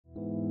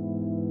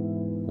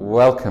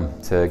Welcome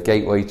to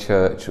Gateway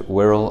Church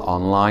Wirral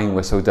Online.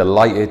 We're so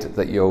delighted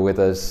that you're with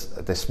us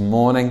this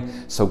morning.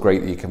 So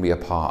great that you can be a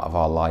part of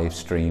our live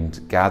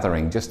streamed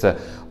gathering. Just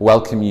to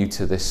welcome you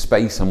to this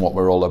space and what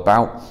we're all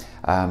about.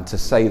 To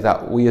say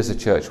that we as a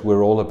church,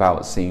 we're all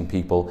about seeing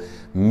people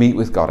meet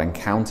with God,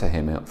 encounter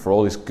Him for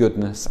all His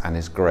goodness and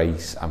His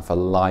grace, and for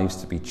lives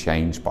to be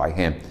changed by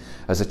Him.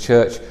 As a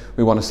church,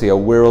 we want to see a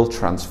Wirral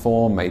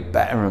transformed, made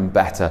better and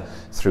better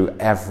through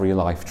every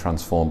life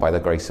transformed by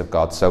the grace of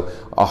God. So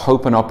our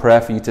hope and our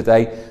prayer for you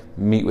today,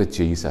 meet with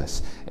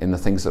Jesus in the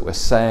things that we're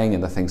saying,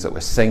 in the things that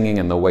we're singing,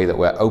 in the way that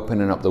we're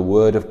opening up the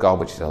Word of God,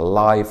 which is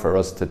alive for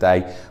us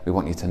today. We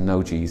want you to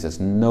know Jesus,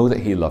 know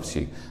that He loves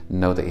you,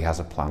 know that He has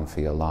a plan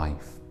for your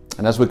life.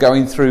 And as we're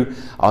going through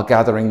our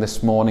gathering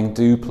this morning,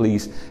 do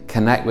please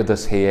connect with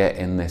us here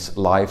in this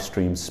live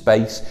stream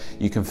space.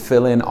 You can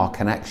fill in our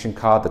connection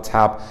card. The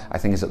tab, I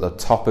think, is at the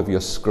top of your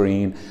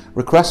screen.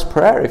 Request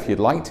prayer if you'd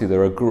like to.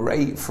 There are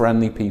great,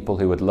 friendly people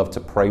who would love to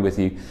pray with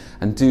you.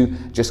 And do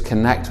just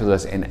connect with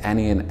us in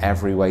any and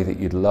every way that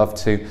you'd love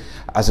to.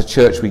 As a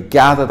church, we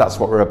gather. That's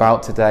what we're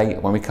about today.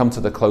 When we come to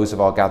the close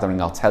of our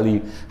gathering, I'll tell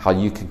you how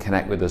you can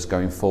connect with us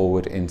going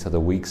forward into the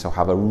week. So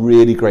have a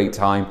really great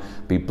time.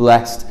 Be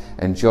blessed.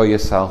 Enjoy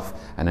yourself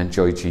and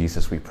enjoy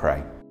Jesus, we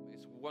pray.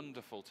 It's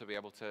wonderful to be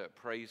able to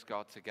praise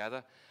God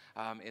together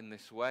in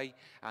this way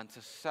and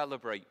to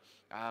celebrate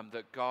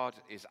that God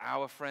is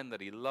our friend, that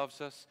He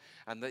loves us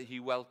and that He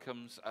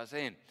welcomes us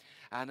in.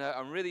 And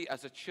really,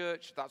 as a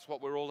church, that's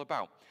what we're all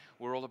about.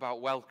 We're all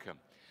about welcome.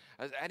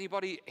 Has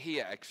anybody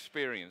here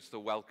experienced the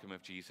welcome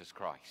of Jesus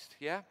Christ?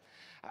 Yeah?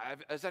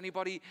 Has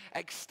anybody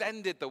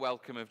extended the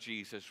welcome of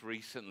Jesus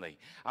recently?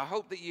 I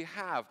hope that you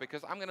have,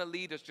 because I'm going to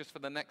lead us just for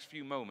the next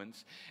few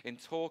moments in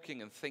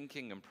talking and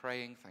thinking and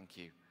praying. Thank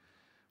you.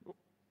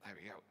 There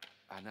we go.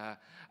 And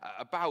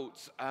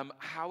about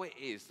how it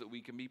is that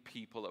we can be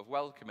people of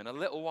welcome. In a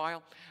little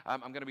while,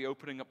 I'm going to be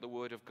opening up the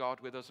Word of God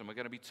with us, and we're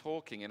going to be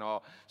talking in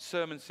our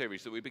sermon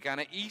series that we began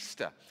at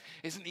Easter.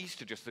 Isn't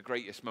Easter just the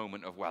greatest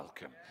moment of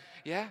welcome?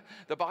 Yeah?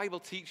 The Bible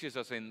teaches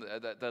us in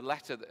the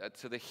letter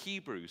to the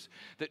Hebrews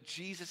that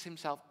Jesus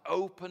Himself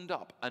opened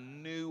up a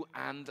new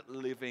and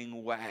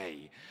living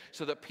way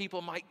so that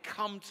people might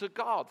come to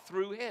God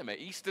through Him at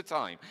Easter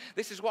time.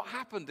 This is what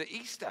happened at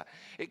Easter.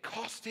 It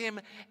cost Him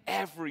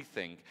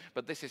everything,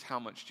 but this is how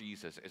much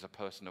Jesus is a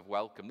person of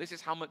welcome. This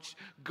is how much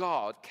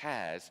God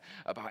cares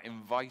about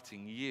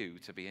inviting you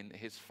to be in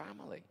His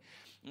family.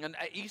 And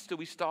at Easter,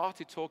 we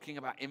started talking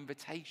about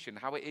invitation,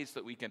 how it is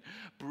that we can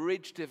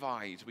bridge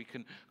divides, we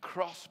can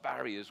cross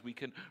barriers, we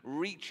can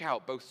reach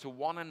out both to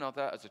one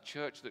another as a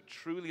church that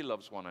truly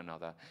loves one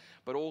another,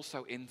 but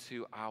also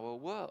into our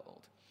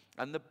world.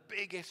 And the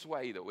biggest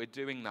way that we're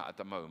doing that at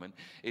the moment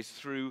is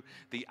through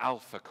the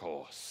Alpha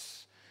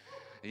Course.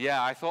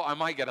 Yeah, I thought I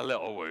might get a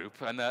little whoop,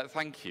 and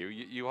thank you.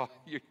 You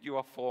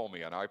are for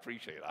me, and I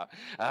appreciate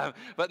that.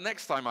 But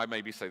next time I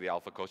maybe say the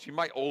Alpha Course, you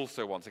might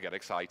also want to get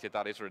excited.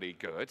 That is really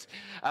good.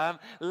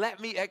 Let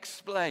me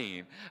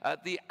explain.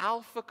 The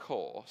Alpha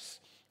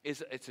Course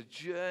it's a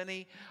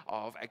journey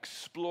of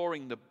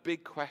exploring the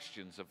big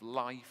questions of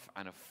life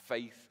and of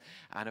faith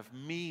and of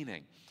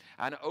meaning.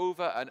 And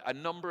over a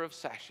number of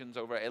sessions,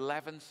 over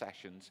 11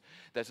 sessions,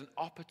 there's an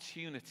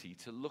opportunity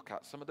to look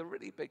at some of the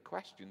really big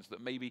questions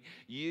that maybe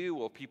you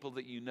or people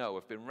that you know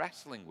have been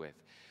wrestling with.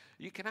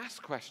 You can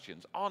ask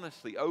questions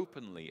honestly,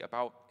 openly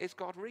about, is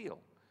God real?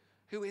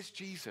 Who is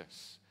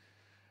Jesus?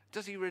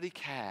 Does He really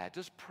care?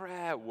 Does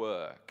prayer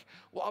work?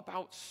 What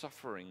about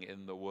suffering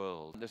in the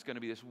world? There's going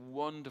to be this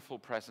wonderful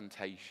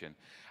presentation.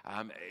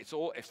 It's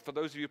for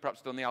those of you who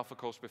perhaps done the Alpha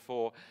Course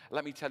before,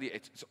 let me tell you,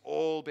 it's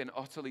all been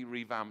utterly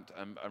revamped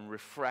and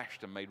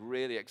refreshed and made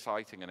really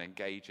exciting and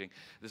engaging.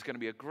 There's going to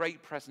be a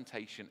great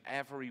presentation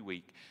every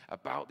week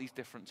about these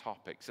different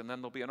topics, and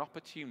then there'll be an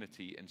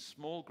opportunity in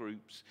small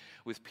groups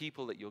with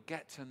people that you'll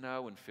get to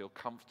know and feel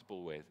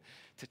comfortable with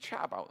to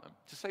chat about them,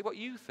 to say what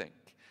you think,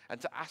 and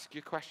to ask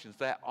your questions.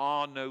 There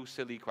are no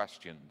silly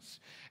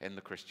questions in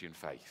the Christian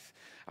faith.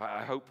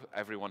 I hope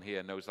everyone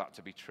here knows that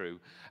to be true.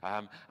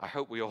 I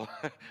hope we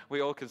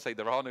all can say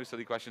there are no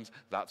silly questions.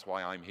 That's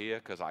why I'm here,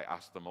 because I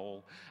asked them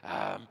all.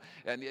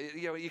 And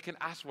you can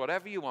ask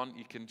whatever you want.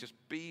 You can just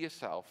be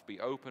yourself,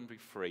 be open, be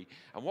free.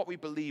 And what we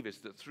believe is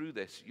that through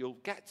this, you'll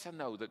get to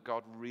know that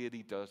God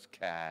really does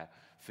care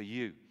for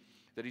you,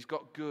 that He's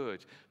got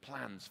good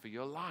plans for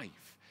your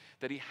life,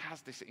 that He has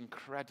this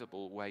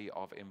incredible way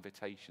of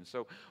invitation.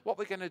 So what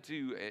we're going to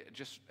do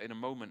just in a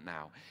moment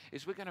now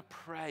is we're going to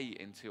pray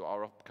into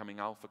our upcoming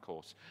Alpha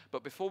Course.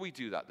 But before we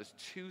do that, there's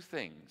two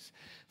things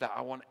that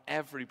I want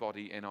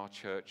everybody in our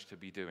church to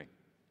be doing.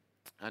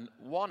 And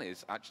one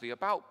is actually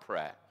about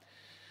prayer.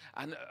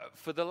 And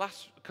for the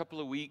last couple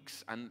of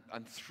weeks and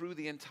through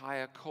the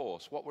entire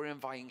course, what we're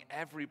inviting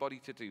everybody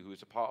to do who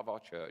is a part of our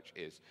church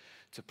is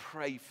to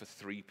pray for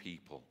 3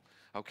 people.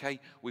 Okay,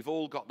 we've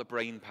all got the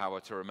brain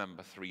power to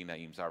remember 3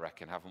 names, I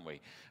reckon, haven't we? A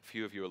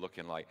few of you are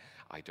looking like,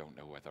 I don't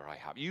know whether I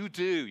have. You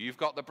do. You've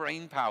got the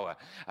brain power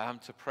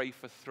to pray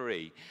for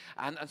 3.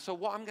 And so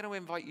what I'm going to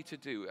invite you to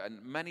do,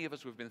 and many of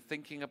us, we've been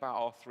thinking about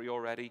our 3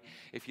 already.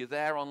 If you're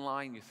there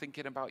online, you're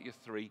thinking about your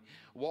 3,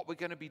 what we're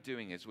going to be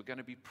doing is we're going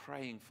to be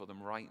praying for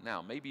them right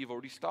now. Maybe you've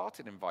already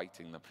started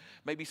inviting them.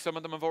 Maybe some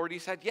of them have already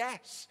said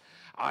yes.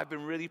 I've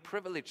been really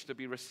privileged to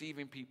be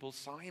receiving people's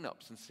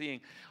sign-ups and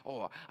seeing,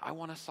 oh, I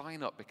want to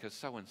sign up because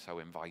so-and-so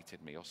invited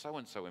me, or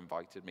so-and-so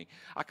invited me.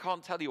 I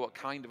can't tell you what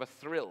kind of a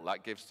thrill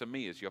that gives to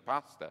me as your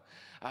pastor.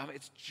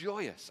 It's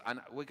joyous,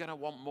 and we're going to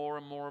want more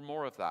and more and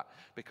more of that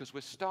because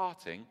we're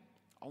starting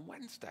on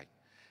Wednesday.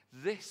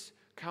 This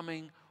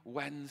coming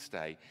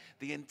Wednesday,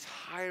 the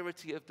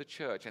entirety of the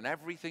church and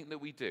everything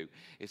that we do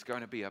is going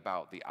to be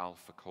about the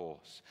Alpha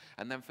course.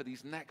 And then for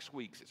these next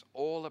weeks, it's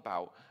all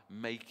about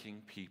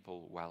making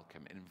people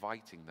welcome,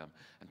 inviting them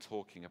and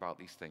talking about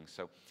these things.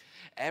 So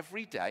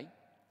every day,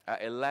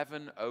 at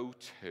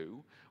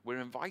 11:02, we're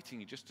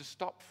inviting you just to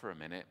stop for a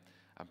minute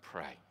and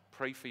pray.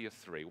 Pray for your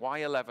 3.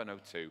 Why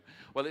 11:02?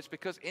 Well, it's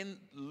because in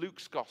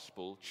Luke's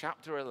Gospel,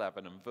 chapter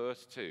 11 and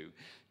verse 2,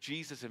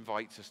 Jesus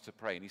invites us to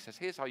pray. And he says,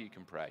 here's how you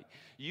can pray.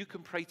 You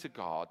can pray to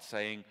God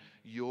saying,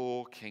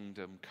 your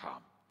kingdom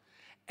come.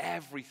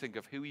 Everything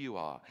of who you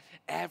are,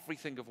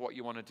 everything of what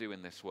you want to do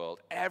in this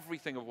world,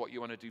 everything of what you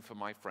want to do for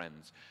my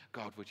friends,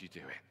 God, would you do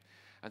it?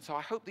 And so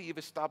I hope that you've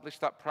established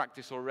that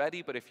practice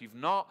already, but if you've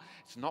not,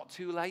 it's not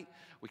too late.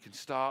 We can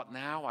start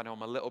now. I know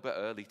I'm a little bit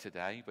early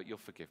today, but you'll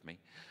forgive me.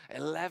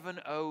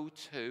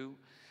 11:02,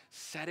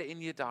 set it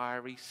in your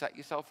diary, set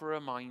yourself a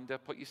reminder,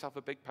 put yourself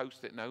a big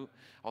post-it note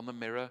on the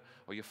mirror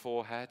or your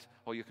forehead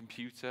or your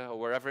computer or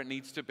wherever it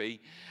needs to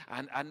be,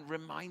 and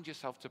remind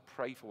yourself to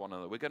pray for one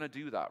another. We're going to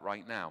do that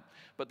right now.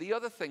 But the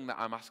other thing that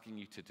I'm asking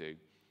you to do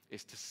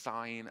is to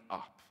sign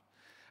up.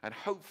 And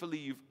hopefully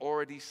you've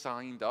already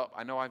signed up.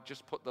 I know I've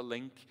just put the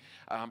link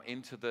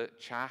into the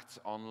chat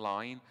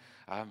online.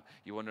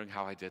 You're wondering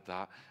how I did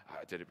that.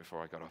 I did it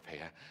before I got up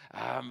here.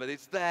 But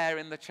it's there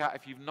in the chat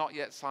if you've not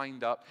yet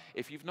signed up.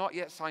 If you've not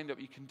yet signed up,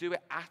 you can do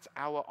it at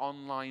our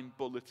online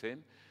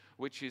bulletin,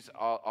 which is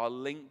our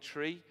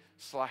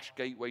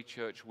Linktree/Gateway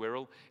Church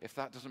Wirral. If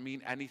that doesn't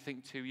mean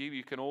anything to you,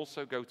 you can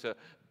also go to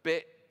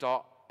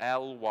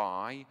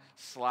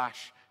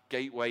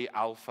bit.ly/Gateway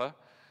Alpha.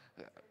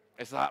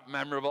 Is that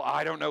memorable?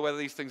 I don't know whether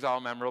these things are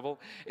memorable.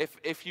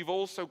 If you've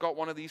also got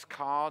one of these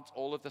cards,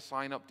 all of the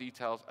sign-up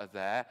details are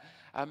there.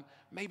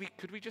 Maybe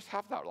could we just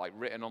have that like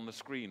written on the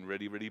screen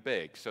really, really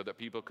big so that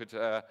people could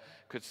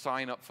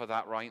sign up for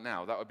that right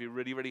now? That would be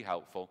really, really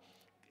helpful.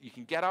 You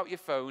can get out your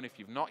phone if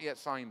you've not yet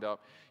signed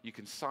up. You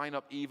can sign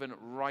up even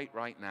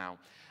right now.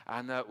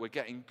 And we're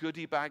getting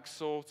goodie bags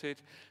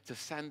sorted to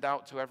send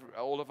out to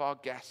all of our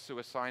guests who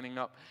are signing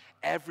up.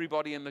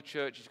 Everybody in the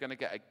church is going to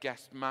get a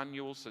guest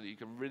manual so that you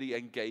can really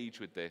engage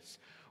with this.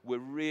 We're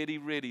really,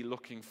 really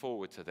looking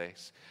forward to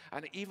this.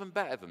 And even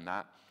better than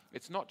that,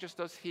 it's not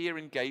just us here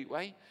in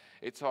Gateway.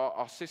 It's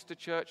our sister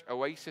church,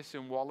 Oasis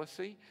in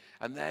Wallasey,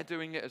 and they're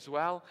doing it as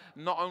well.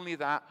 Not only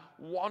that,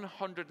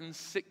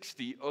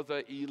 160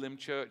 other Elim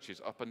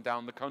churches up and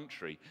down the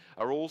country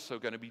are also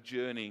going to be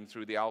journeying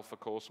through the Alpha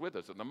course with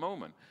us at the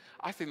moment.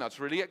 I think that's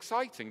really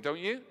exciting, don't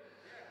you?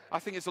 I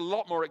think it's a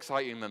lot more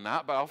exciting than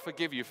that, but I'll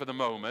forgive you for the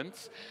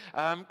moment.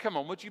 Come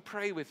on, would you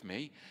pray with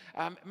me?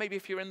 Maybe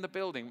if you're in the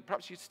building,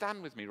 perhaps you'd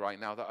stand with me right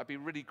now. That would be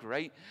really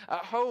great.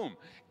 At home,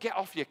 get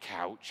off your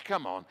couch.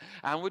 Come on.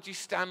 And would you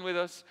stand with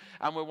us?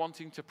 And we're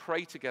wanting to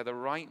pray together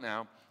right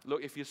now.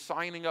 Look, if you're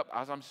signing up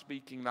as I'm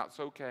speaking, that's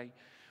okay.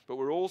 But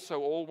we're also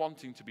all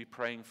wanting to be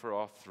praying for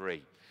our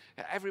 3.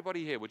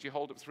 Everybody here, would you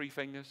hold up 3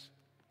 fingers?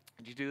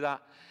 Did you do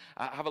that?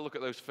 Have a look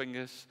at those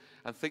fingers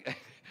and think,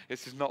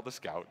 this is not the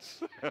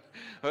Scouts.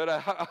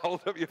 But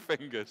hold up your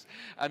fingers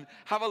and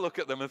have a look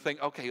at them and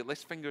think, okay,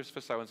 this finger is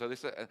for so-and-so.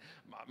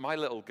 My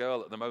little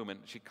girl at the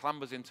moment, she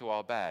clambers into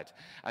our bed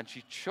and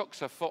she chucks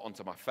her foot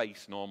onto my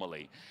face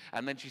normally.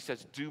 And then she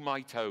says, do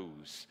my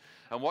toes.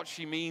 And what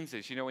she means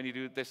is, you know, when you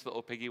do this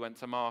little piggy went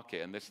to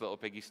market and this little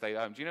piggy stayed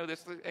home. Do you know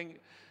this thing?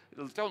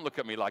 Don't look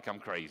at me like I'm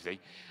crazy.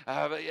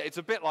 It's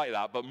a bit like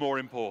that, but more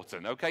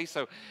important, okay?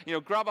 So, you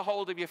know, grab a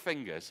hold of your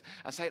fingers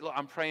and say, look,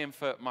 I'm praying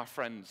for my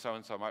friend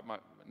so-and-so.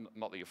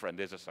 Not that your friend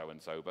is a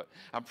so-and-so, but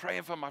I'm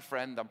praying for my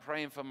friend. I'm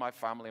praying for my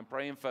family. I'm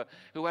praying for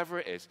whoever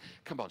it is.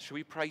 Come on, shall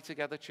we pray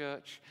together,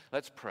 church?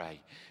 Let's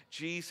pray.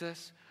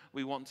 Jesus,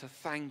 we want to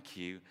thank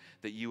you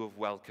that you have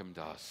welcomed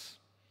us.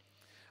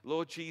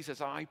 Lord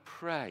Jesus, I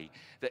pray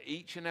that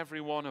each and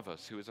every one of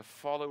us who is a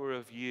follower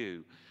of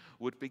you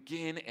would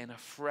begin in a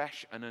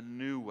fresh and a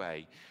new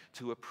way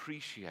to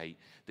appreciate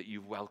that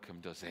you've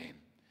welcomed us in.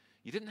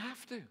 You didn't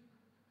have to.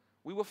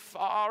 We were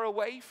far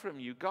away from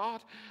you,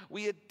 God.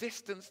 We had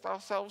distanced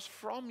ourselves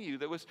from you.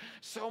 There was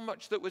so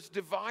much that was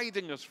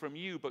dividing us from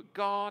you, but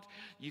God,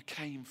 you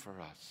came for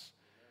us.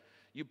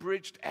 You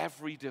bridged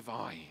every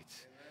divide.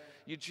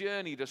 You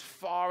journeyed as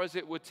far as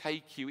it would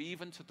take you,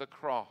 even to the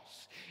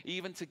cross,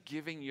 even to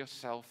giving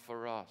yourself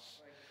for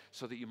us.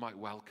 so that you might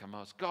welcome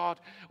us. God,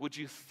 would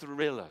you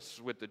thrill us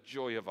with the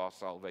joy of our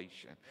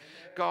salvation?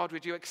 God,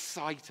 would you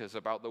excite us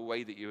about the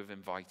way that you have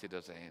invited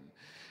us in?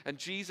 And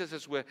Jesus,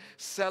 as we're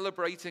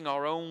celebrating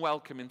our own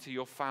welcome into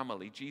your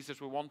family,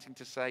 Jesus, we're wanting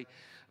to say,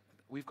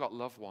 we've got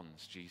loved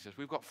ones, Jesus.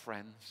 We've got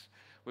friends.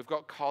 We've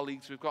got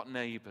colleagues. We've got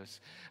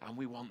neighbors. And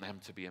we want them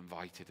to be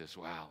invited as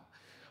well.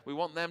 We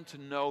want them to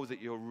know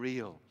that you're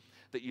real,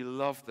 that you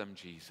love them,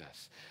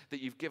 Jesus, that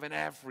you've given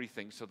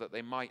everything so that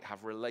they might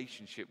have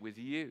relationship with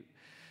you,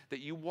 that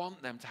you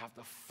want them to have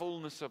the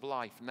fullness of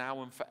life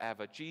now and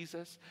forever.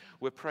 Jesus,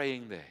 we're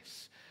praying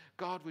this.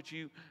 God, would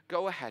you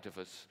go ahead of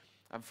us?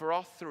 And for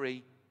our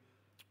three,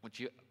 would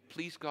you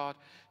please, God,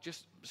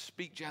 just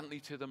speak gently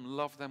to them,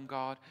 love them,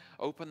 God.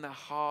 Open their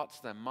hearts,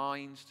 their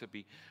minds to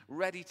be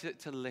ready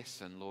to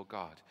listen, Lord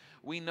God.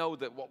 We know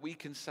that what we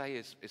can say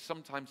is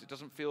sometimes it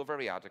doesn't feel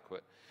very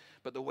adequate,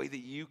 but the way that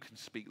you can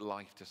speak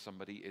life to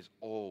somebody is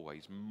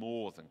always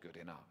more than good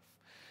enough.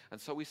 And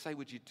so we say,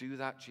 would you do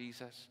that,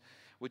 Jesus?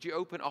 Would you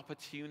open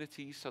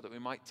opportunities so that we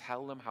might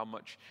tell them how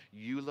much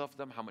you love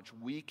them, how much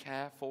we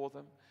care for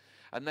them?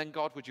 And then,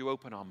 God, would you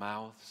open our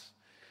mouths?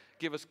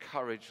 Give us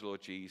courage, Lord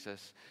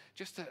Jesus,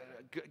 just to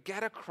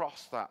get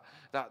across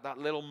that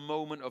little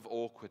moment of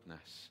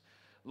awkwardness.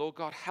 Lord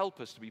God,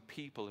 help us to be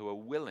people who are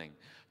willing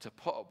to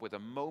put up with a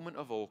moment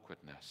of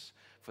awkwardness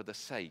for the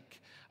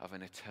sake of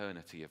an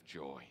eternity of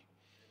joy.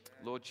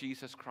 Lord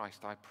Jesus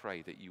Christ, I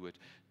pray that you would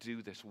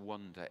do this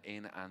wonder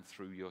in and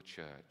through your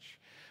church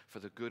for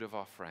the good of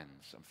our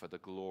friends and for the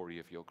glory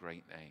of your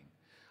great name.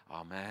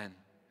 Amen.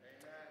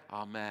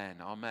 Amen.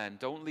 Amen.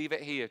 Don't leave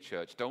it here,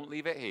 church. Don't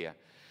leave it here.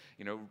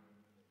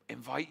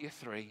 Invite your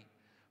three,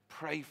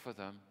 pray for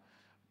them,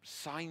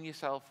 sign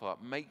yourself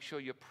up, make sure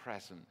you're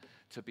present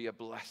to be a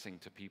blessing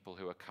to people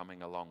who are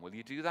coming along. Will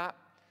you do that?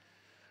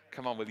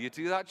 Come on, will you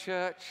do that,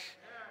 church?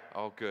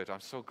 Oh, good. I'm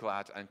so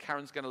glad. And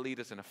Karen's going to lead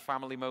us in a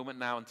family moment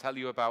now and tell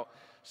you about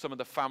some of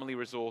the family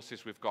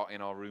resources we've got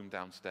in our room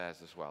downstairs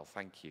as well.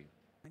 Thank you.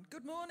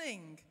 Good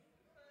morning.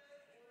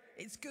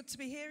 It's good to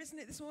be here, isn't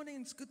it, this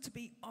morning? It's good to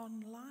be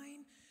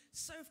online.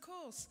 So, of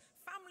course,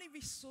 family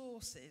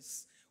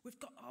resources. We've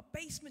got our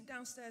basement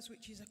downstairs,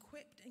 which is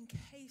equipped in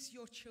case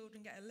your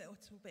children get a little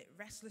bit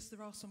restless.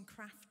 There are some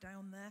craft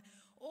down there.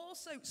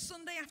 Also,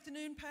 Sunday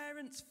afternoon,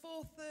 parents,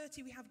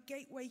 4:30, we have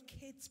Gateway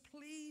Kids.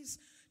 Please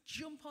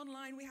jump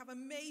online. We have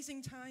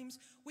amazing times.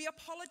 We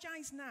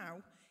apologise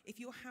now if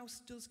your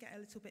house does get a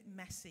little bit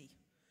messy,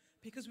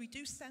 because we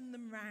do send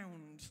them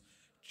round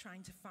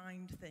trying to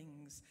find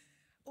things.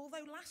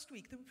 Although last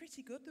week they were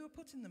pretty good. They were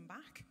putting them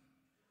back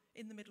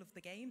in the middle of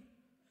the game.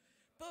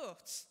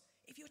 But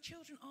if your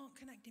children aren't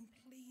connecting,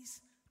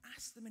 please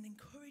ask them and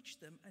encourage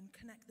them and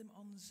connect them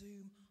on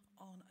Zoom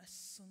on a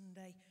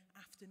Sunday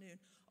afternoon.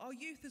 Our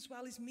youth as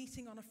well is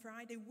meeting on a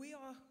Friday. We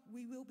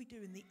will be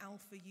doing the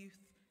Alpha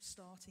Youth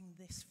starting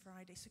this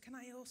Friday. So can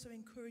I also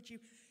encourage you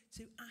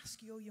to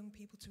ask your young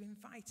people to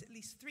invite at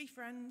least 3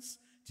 friends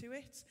to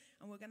it,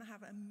 and we're going to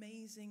have an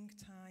amazing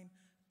time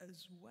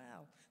as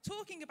well.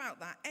 Talking about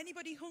that,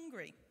 anybody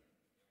hungry?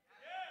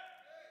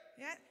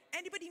 Yeah?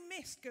 Anybody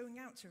missed going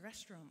out to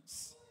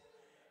restaurants?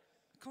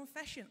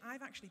 Confession,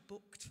 I've actually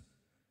booked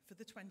for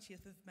the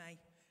 20th of May.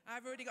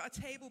 I've already got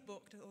a table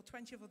booked, or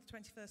 20th or the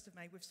 21st of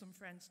May, with some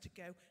friends to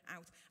go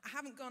out. I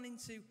haven't gone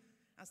into,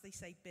 as they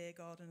say, beer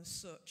garden as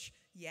such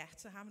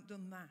yet. I haven't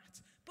done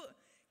that. But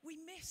we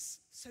miss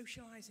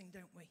socialising,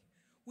 don't we?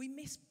 We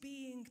miss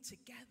being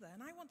together.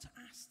 And I want to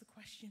ask the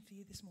question for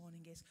you this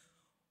morning is,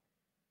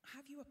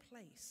 have you a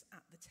place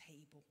at the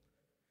table?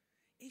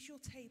 Is your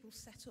table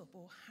set up,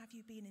 or have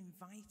you been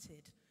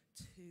invited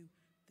to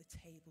the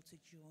table to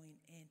join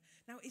in?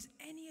 Now, are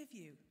any of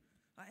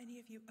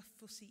you a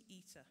fussy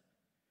eater?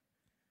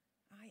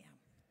 I am.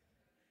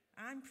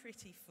 I'm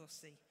pretty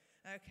fussy,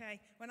 okay?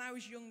 When I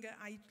was younger,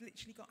 I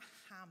literally got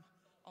ham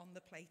on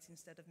the plate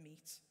instead of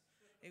meat.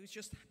 It was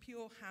just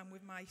pure ham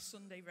with my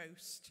Sunday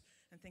roast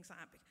and things like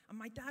that. And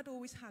my dad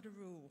always had a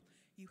rule: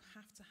 you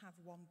have to have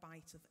one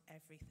bite of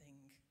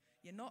everything.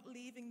 You're not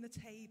leaving the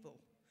table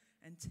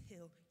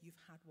until you've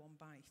had one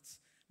bite.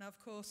 Now, of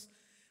course,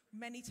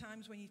 many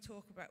times when you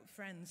talk about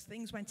friends,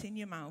 things went in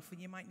your mouth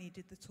and you might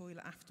needed the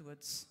toilet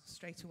afterwards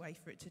straight away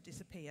for it to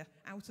disappear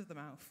out of the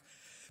mouth.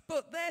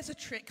 But there's a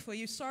trick for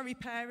you. Sorry,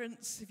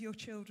 parents, if your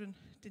children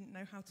didn't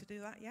know how to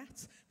do that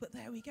yet. But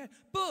there we go.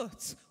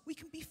 But we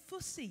can be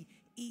fussy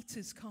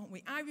eaters, can't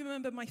we? I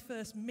remember my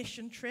first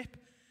mission trip.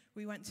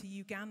 We went to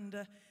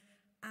Uganda.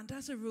 And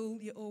as a rule,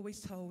 you're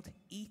always told,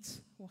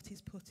 eat what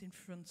is put in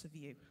front of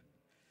you.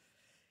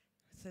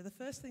 So the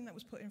first thing that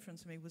was put in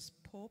front of me was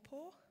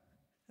pawpaw,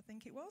 I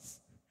think it was.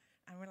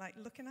 And we're like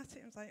looking at it,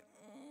 and it was like,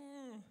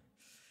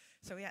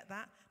 So we ate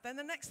that. Then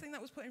the next thing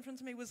that was put in front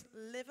of me was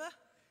liver.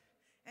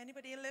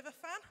 Anybody a liver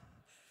fan?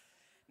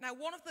 Now,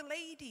 one of the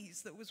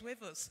ladies that was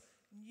with us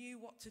knew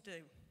what to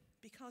do,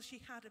 because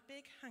she had a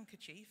big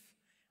handkerchief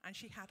and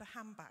she had a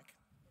handbag.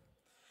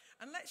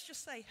 And let's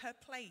just say her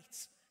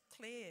plate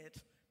cleared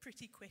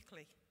pretty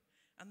quickly.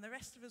 And the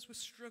rest of us were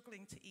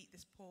struggling to eat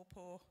this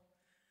pawpaw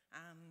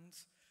and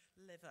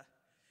liver.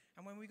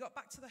 And when we got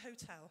back to the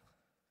hotel,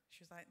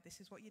 She was like, this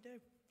is what you do.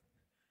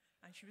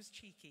 And she was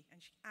cheeky, and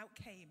she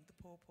outcame the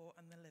pawpaw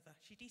and the liver.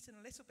 She'd eaten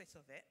a little bit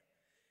of it,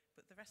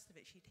 but the rest of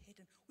it she'd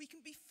hidden. We can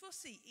be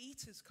fussy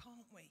eaters,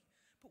 can't we?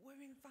 But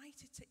we're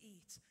invited to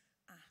eat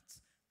at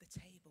the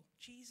table.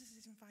 Jesus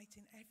is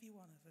inviting every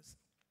one of us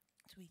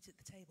to eat at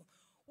the table.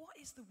 What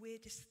is the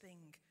weirdest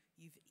thing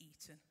you've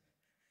eaten?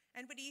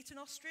 Anybody eaten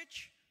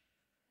ostrich?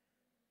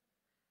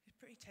 It's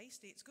pretty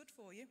tasty. It's good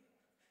for you.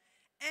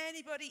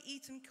 Anybody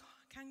eaten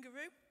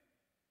kangaroo?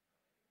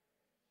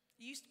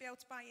 You used to be able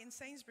to buy it in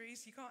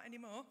Sainsbury's. You can't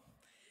anymore.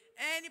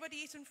 Anybody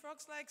eaten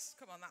frog's legs?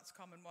 Come on, that's a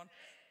common one.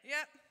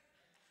 Yep.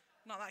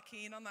 Not that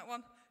keen on that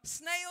one.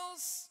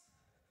 Snails?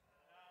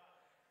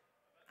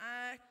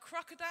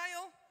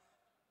 Crocodile?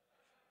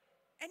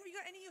 Anybody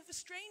got any other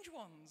strange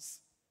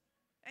ones?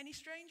 Any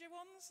stranger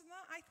ones than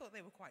that? I thought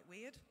they were quite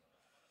weird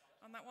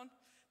on that one.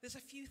 There's a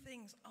few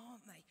things,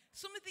 aren't they?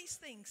 Some of these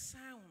things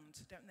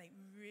sound, don't they,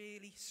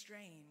 really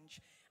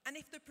strange. And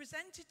if they're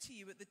presented to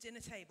you at the dinner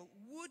table,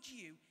 would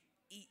you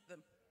eat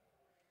them?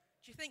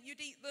 Do you think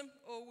you'd eat them?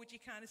 Or would you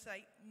kind of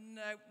say,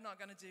 no, not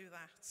going to do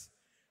that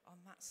on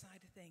that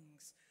side of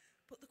things?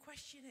 But the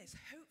question is,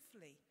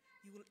 hopefully,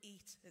 you will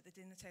eat at the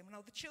dinner table.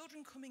 Now, the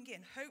children coming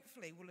in,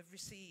 hopefully, will have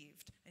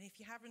received, and if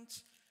you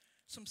haven't,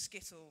 some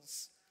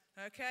Skittles,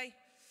 okay?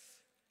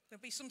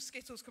 There'll be some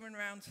Skittles coming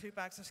around, 2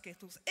 bags of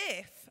Skittles.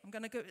 I'm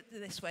going to go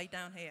this way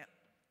down here.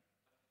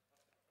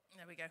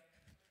 There we go.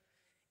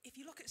 If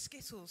you look at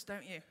Skittles,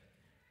 don't you?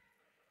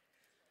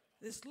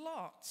 There's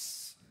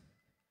lots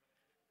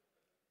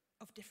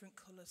of different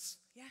colours,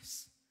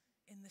 yes,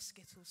 in the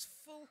Skittles,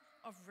 full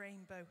of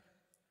rainbow,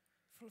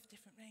 full of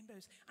different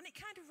rainbows. And it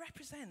kind of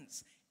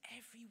represents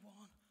every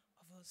one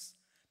of us,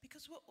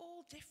 because we're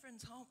all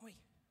different, aren't we?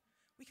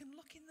 We can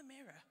look in the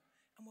mirror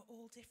and we're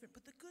all different.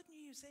 But the good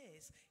news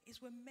is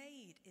we're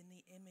made in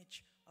the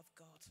image of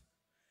God.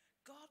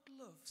 God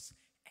loves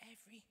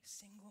every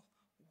single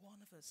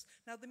one of us.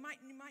 Now,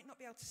 you might not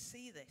be able to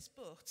see this,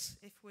 but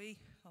if we,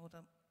 hold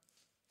on.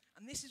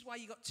 And this is why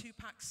you got 2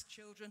 packs,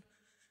 children.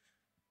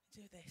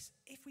 Do this.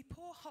 If we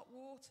pour hot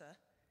water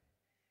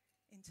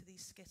into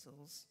these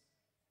Skittles,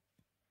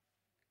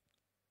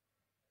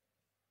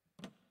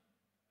 hold on.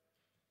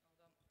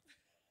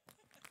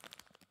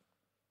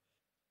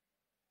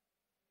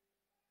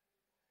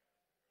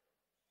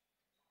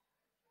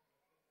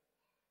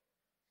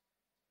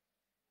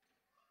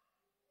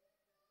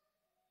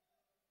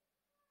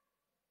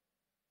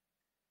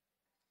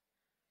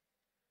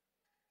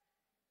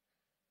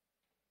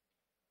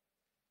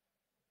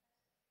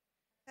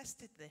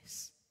 Tested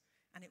this.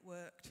 And it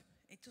worked.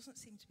 It doesn't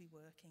seem to be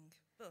working,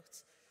 but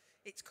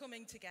it's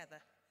coming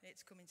together.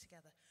 It's coming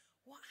together.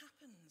 What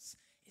happens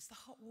is the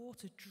hot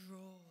water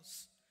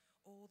draws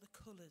all the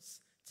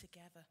colours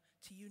together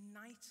to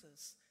unite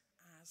us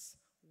as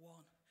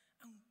one.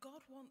 And God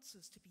wants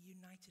us to be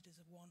united as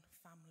a one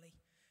family.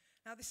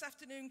 Now, this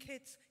afternoon,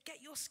 kids,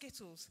 get your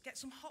Skittles, get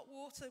some hot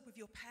water with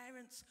your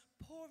parents,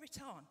 pour it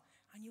on,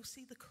 and you'll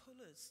see the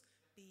colours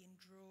being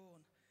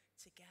drawn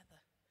together.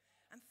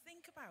 And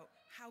think about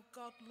how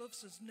God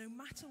loves us no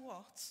matter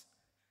what,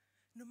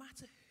 no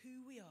matter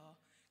who we are.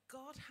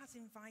 God has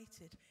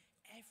invited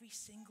every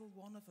single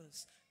one of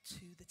us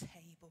to the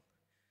table.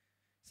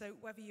 So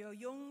whether you're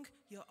young,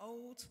 you're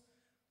old,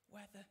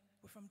 whether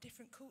we're from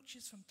different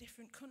cultures, from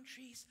different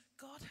countries,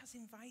 God has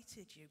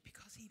invited you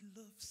because he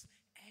loves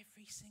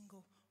every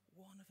single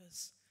one of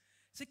us.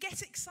 So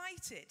get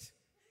excited.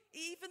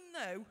 Even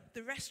though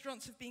the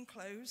restaurants have been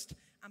closed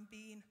and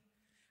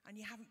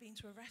you haven't been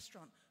to a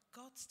restaurant,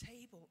 God's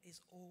table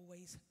is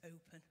always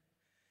open.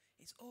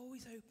 It's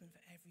always open for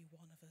every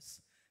one of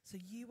us. So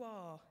you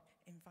are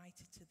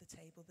invited to the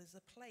table. There's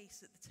a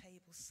place at the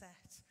table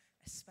set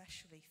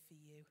especially for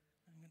you.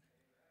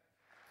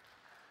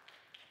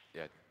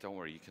 Yeah, don't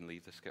worry, you can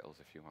leave the Skittles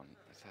if you want.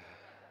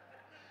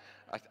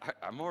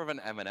 I'm more of an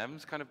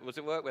M&M's kind of, does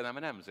it work with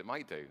M&M's? It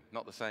might do,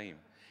 not the same.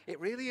 It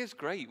really is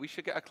great. We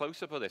should get a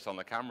close-up of this on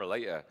the camera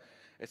later.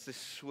 It's this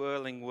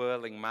swirling,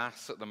 whirling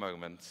mass at the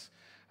moment.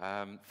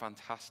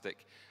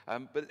 Fantastic.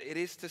 But it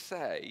is to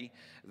say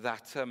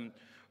that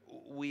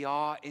we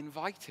are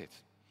invited.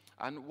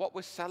 And what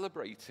we're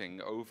celebrating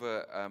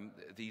over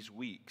these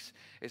weeks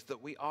is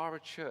that we are a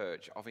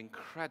church of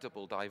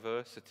incredible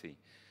diversity.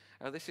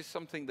 Now, this is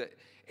something that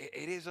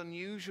it is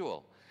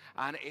unusual,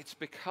 and it's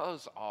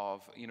because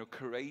of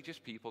courageous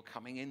people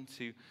coming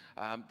into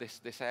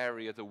this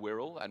area, the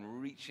Wirral, and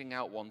reaching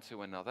out one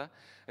to another.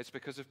 It's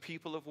because of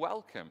people of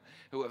welcome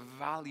who have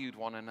valued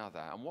one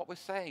another. And what we're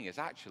saying is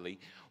actually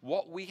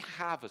what we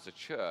have as a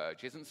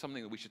church isn't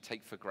something that we should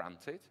take for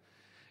granted.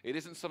 It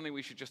isn't something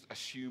we should just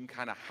assume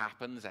kind of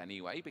happens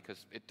anyway,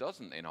 because it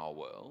doesn't in our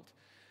world.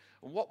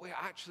 And what we're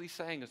actually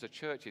saying as a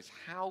church is,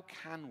 how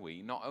can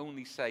we not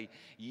only say,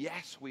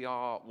 yes, we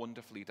are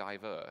wonderfully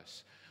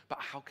diverse, but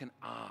how can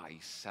I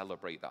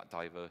celebrate that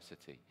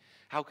diversity?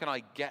 How can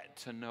I get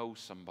to know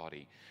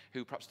somebody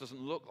who perhaps doesn't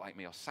look like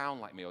me or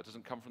sound like me or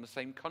doesn't come from the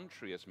same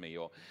country as me?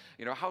 Or,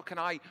 how can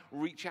I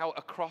reach out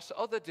across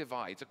other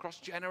divides, across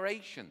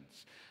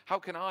generations? How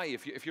can I,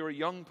 if you're a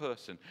young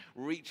person,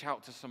 reach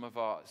out to some of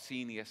our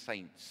senior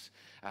saints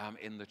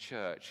in the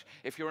church?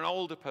 If you're an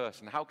older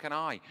person, how can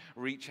I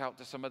reach out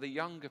to some of the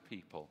younger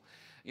people?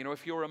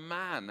 If you're a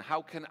man,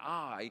 how can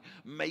I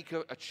make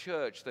a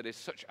church that is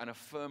such an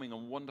affirming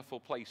and wonderful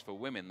place for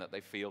women that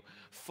they feel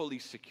fully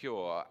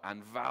secure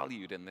and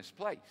valued in this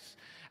place?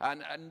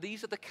 And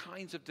these are the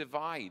kinds of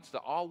divides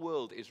that our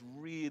world is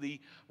really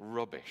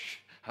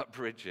rubbish at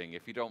bridging,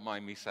 if you don't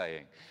mind me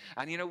saying.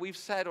 And we've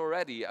said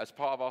already as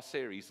part of our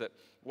series that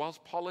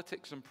whilst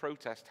politics and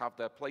protest have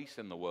their place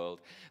in the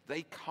world,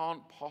 they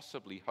can't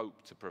possibly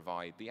hope to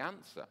provide the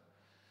answer.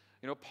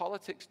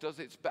 Politics does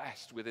its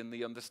best within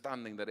the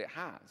understanding that it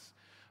has.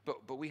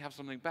 But we have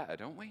something better,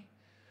 don't we?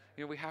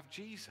 We have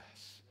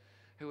Jesus,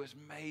 who has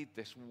made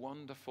this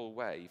wonderful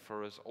way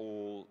for us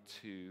all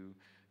to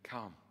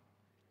come.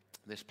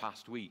 This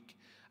past week,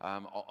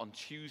 on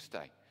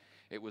Tuesday,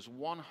 it was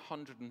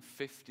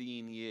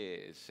 115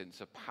 years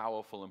since a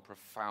powerful and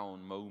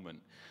profound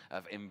moment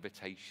of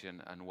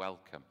invitation and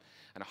welcome.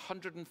 And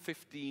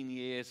 115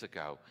 years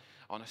ago,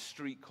 on a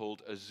street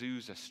called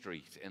Azusa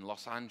Street in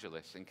Los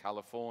Angeles, in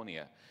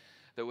California,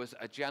 there was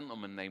a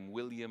gentleman named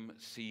William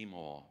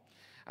Seymour.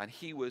 And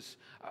he was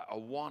a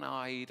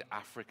one-eyed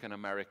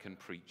African-American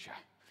preacher.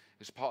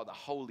 He was part of the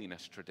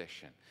holiness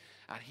tradition.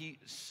 And he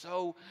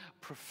so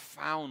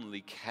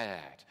profoundly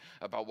cared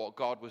about what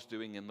God was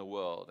doing in the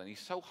world. And he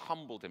so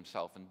humbled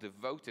himself and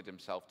devoted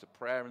himself to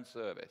prayer and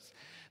service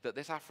that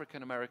this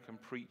African-American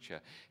preacher,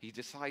 he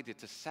decided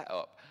to set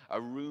up a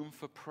room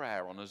for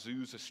prayer on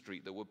Azusa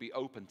Street that would be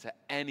open to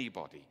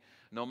anybody,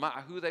 no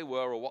matter who they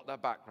were or what their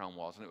background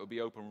was. And it would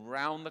be open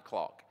round the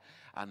clock.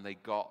 And they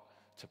got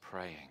to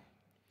praying.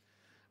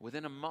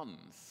 Within a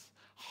month,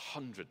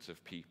 hundreds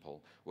of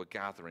people were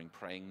gathering,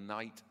 praying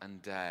night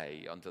and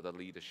day under the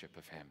leadership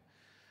of him.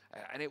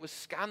 And it was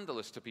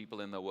scandalous to people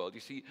in the world.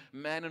 You see,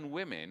 men and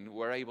women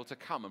were able to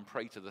come and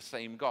pray to the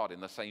same God in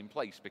the same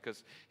place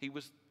because he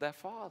was their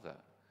father.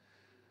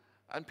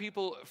 And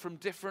people from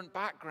different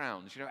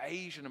backgrounds,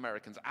 Asian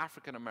Americans,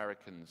 African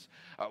Americans,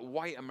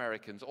 white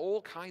Americans,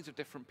 all kinds of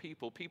different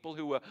people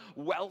who were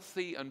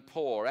wealthy and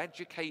poor,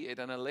 educated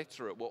and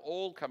illiterate, were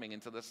all coming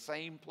into the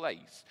same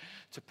place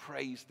to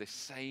praise this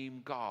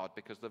same God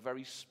because the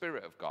very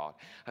Spirit of God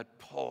had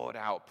poured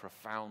out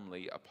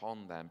profoundly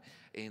upon them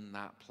in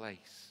that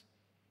place.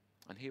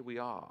 And here we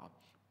are,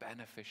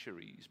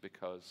 beneficiaries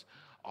because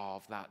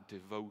of that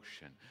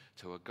devotion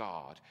to a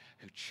God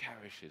who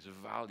cherishes,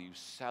 values,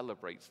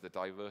 celebrates the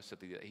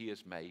diversity that he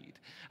has made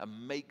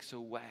and makes a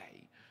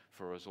way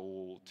for us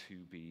all to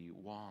be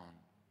one.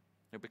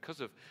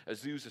 Because of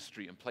Azusa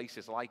Street and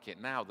places like it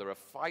now, there are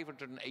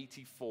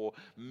 584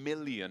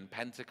 million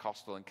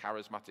Pentecostal and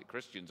charismatic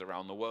Christians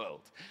around the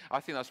world.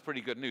 I think that's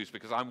pretty good news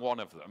because I'm one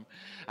of them.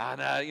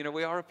 And,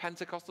 we are a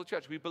Pentecostal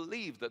church. We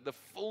believe that the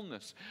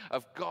fullness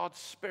of God's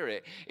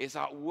Spirit is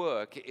at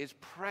work. It is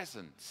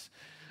present.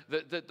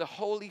 The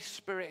Holy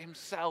Spirit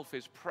himself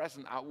is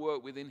present at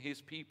work within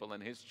his people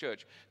and his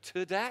church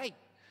today.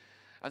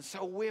 And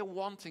so we're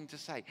wanting to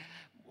say,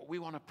 we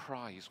want to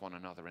prize one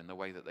another in the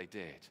way that they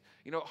did.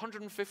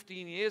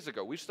 115 years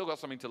ago, we've still got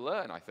something to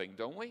learn, I think,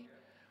 don't we?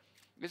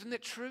 Isn't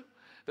it true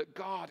that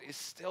God is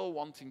still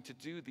wanting to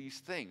do these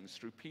things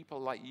through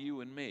people like you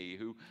and me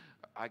who,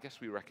 I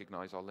guess we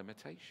recognize our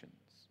limitations?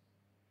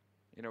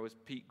 As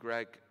Pete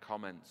Gregg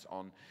comments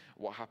on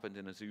what happened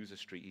in Azusa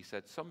Street, he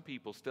said, some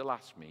people still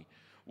ask me,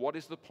 what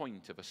is the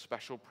point of a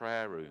special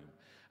prayer room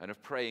and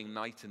of praying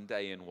night and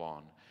day in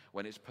one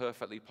when it's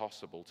perfectly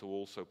possible to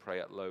also pray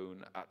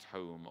alone at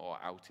home or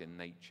out in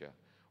nature?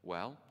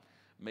 Well,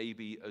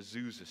 maybe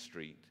Azusa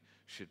Street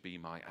should be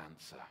my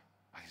answer.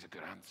 I think it's a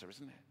good answer,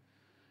 isn't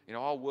it?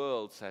 Our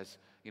world says,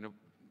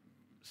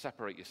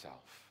 separate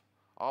yourself.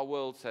 Our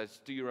world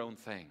says, do your own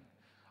thing.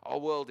 Our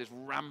world is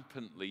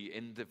rampantly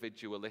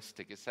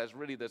individualistic. It says,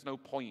 really, there's no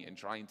point in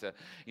trying to,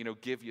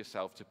 give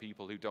yourself to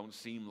people who don't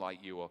seem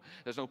like you, or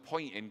there's no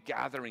point in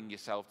gathering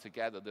yourself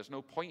together. There's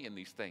no point in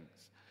these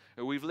things.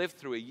 And we've lived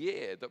through a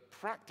year that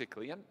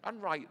practically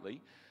and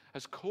rightly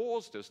has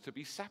caused us to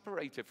be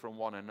separated from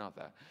one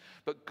another.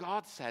 But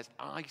God says,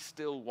 I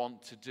still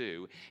want to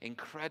do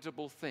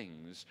incredible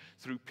things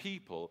through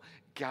people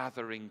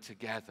gathering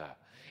together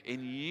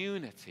in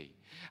unity,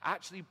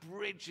 actually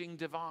bridging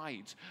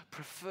divides,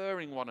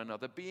 preferring one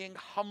another, being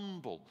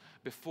humble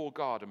before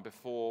God and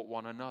before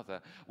one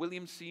another.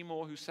 William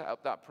Seymour, who set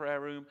up that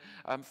prayer room,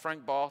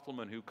 Frank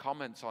Bartleman, who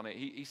comments on it,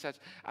 he says,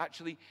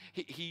 actually,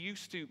 he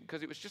used to,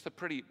 because it was just a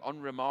pretty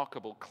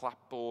unremarkable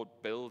clapboard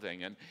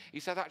building, and he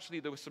said, actually,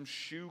 there were some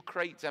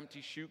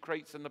empty shoe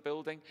crates in the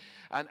building,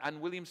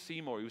 and William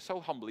Seymour, he was so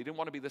humble, he didn't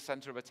want to be the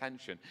center of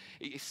attention.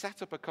 He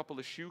set up a couple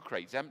of shoe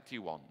crates, empty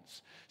ones,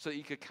 rocks so that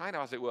he could kind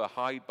of, as it were,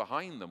 hide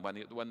behind them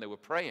when they were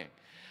praying.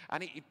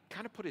 And he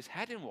kind of put his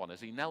head in one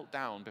as he knelt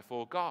down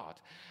before God.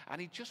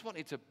 And he just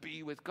wanted to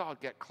be with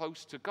God, get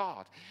close to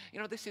God. You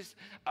know, this is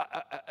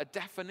a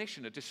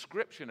definition, a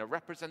description, a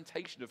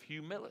representation of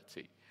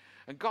humility.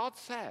 And God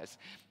says,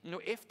 you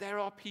know, if there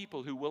are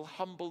people who will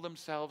humble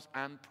themselves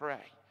and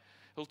pray,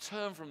 who'll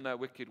turn from their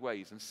wicked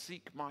ways and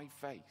seek my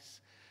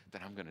face,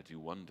 then I'm going to do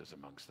wonders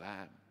amongst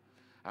them.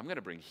 I'm going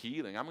to bring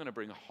healing. I'm going to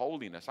bring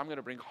holiness. I'm going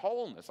to bring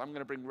wholeness. I'm going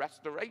to bring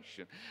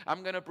restoration.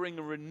 I'm going to bring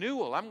a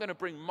renewal. I'm going to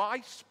bring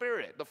my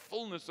spirit, the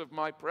fullness of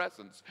my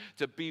presence,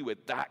 to be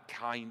with that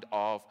kind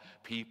of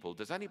people.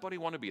 Does anybody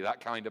want to be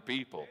that kind of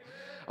people?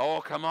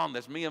 Oh, come on.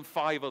 There's me and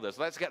 5 others.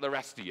 Let's get the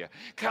rest of you.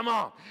 Come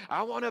on.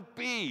 I want to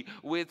be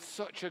with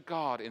such a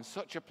God, in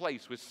such a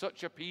place, with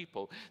such a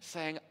people,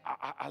 saying,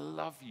 I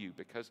love you,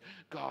 because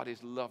God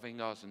is loving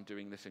us and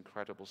doing this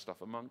incredible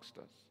stuff amongst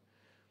us.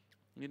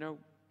 You know,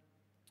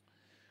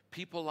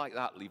 people like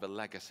that leave a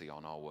legacy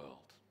on our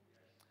world,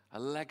 a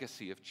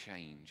legacy of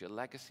change, a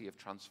legacy of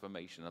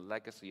transformation, a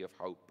legacy of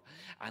hope,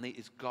 and it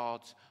is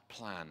God's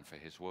plan for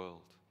his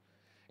world.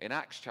 In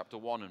Acts chapter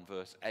 1 and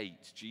verse 8,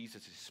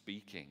 Jesus is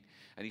speaking,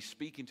 and he's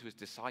speaking to his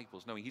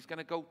disciples, knowing he's going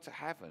to go to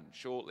heaven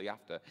shortly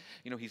after.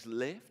 You know, he's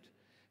lived,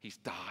 he's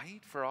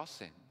died for our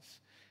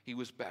sins, he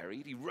was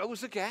buried, he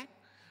rose again,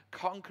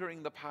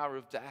 conquering the power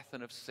of death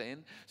and of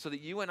sin, so that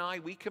you and I,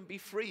 we can be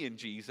free in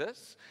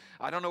Jesus.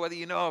 I don't know whether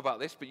you know about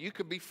this, but you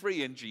can be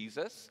free in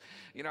Jesus.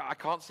 You know, I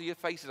can't see your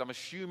faces. I'm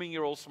assuming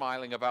you're all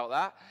smiling about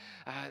that.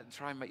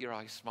 Try and make your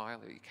eyes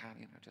smile if you can.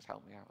 You know, just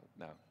help me out.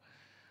 No.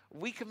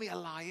 We can be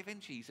alive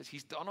in Jesus.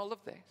 He's done all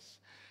of this.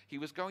 He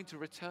was going to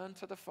return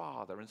to the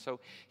Father, and so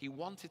he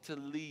wanted to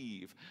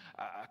leave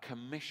a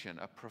commission,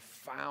 a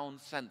profound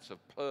sense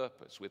of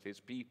purpose with his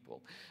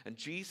people. And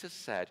Jesus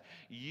said,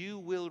 you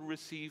will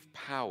receive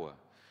power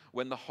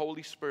when the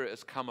Holy Spirit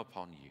has come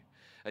upon you,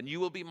 and you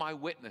will be my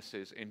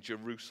witnesses in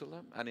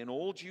Jerusalem and in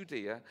all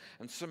Judea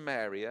and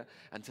Samaria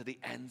and to the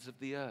ends of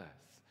the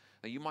earth.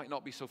 Now, you might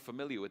not be so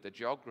familiar with the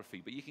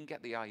geography, but you can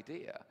get the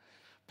idea.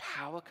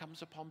 Power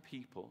comes upon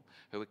people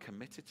who are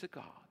committed to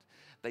God.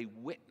 They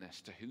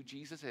witness to who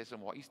Jesus is and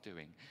what he's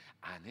doing,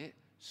 and it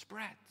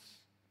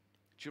spreads.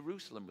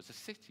 Jerusalem was a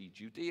city,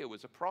 Judea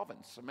was a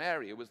province,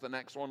 Samaria was the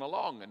next one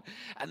along,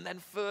 and then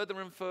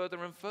further and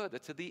further and further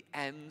to the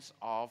ends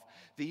of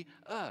the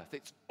earth.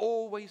 It's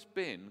always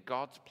been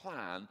God's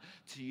plan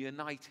to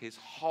unite his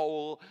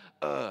whole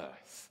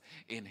earth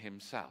in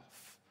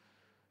himself.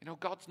 You know,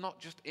 God's not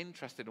just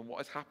interested in what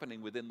is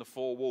happening within the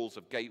 4 walls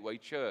of Gateway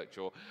Church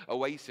or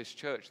Oasis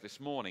Church this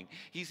morning.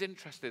 He's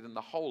interested in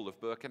the whole of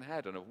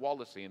Birkenhead and of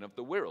Wallasey and of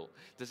the Wirral.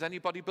 Does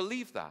anybody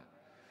believe that?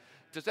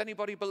 Does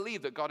anybody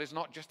believe that God is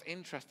not just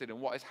interested in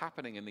what is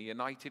happening in the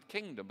United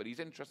Kingdom, but he's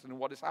interested in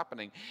what is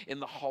happening in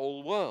the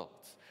whole world?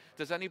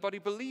 Does anybody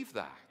believe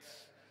that?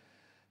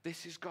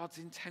 This is God's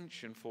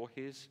intention for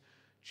his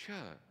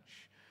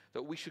church,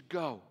 that we should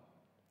go,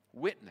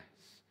 witness,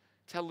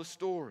 tell the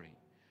story,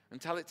 and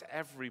tell it to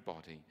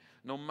everybody,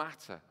 no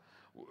matter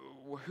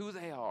who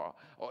they are,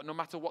 or no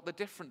matter what the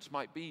difference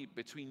might be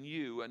between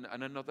you and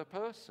another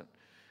person.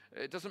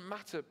 It doesn't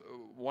matter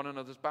one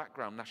another's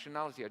background,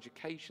 nationality,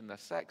 education, their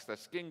sex, their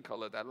skin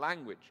color, their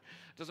language.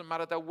 It doesn't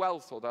matter their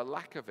wealth or their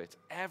lack of it.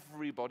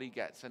 Everybody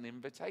gets an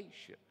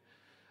invitation.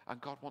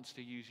 And God wants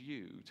to use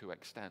you to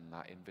extend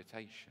that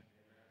invitation.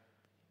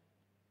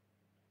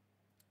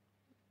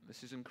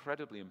 This is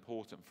incredibly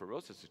important for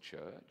us as a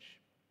church.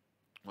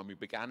 When we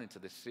began into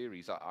this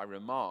series, I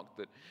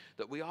remarked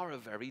that we are a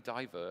very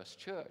diverse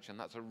church, and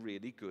that's a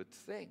really good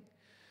thing.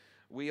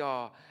 We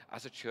are,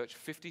 as a church,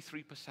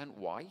 53%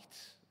 white,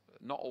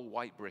 not all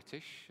white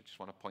British. I just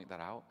want to point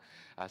that out.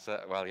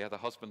 The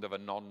husband of a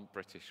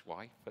non-British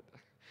wife.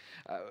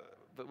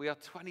 But we are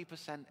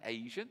 20%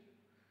 Asian.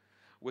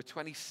 We're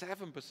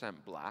 27%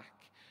 black,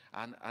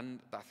 and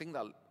I think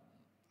that,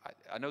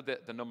 I know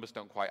that the numbers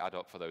don't quite add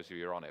up for those of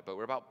you who are on it, but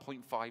we're about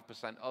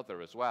 0.5%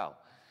 other as well.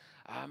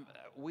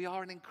 We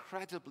are an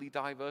incredibly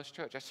diverse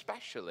church,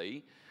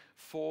 especially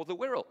for the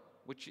Wirral,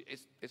 which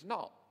is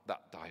not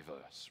that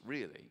diverse,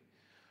 really.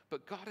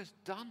 But God has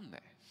done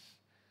this.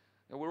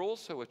 And we're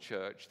also a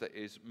church that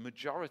is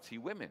majority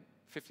women,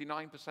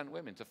 59%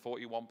 women to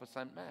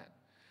 41% men.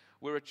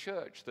 We're a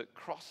church that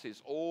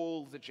crosses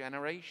all the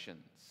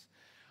generations.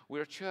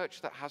 We're a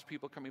church that has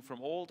people coming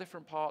from all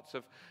different parts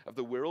of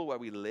the Wirral where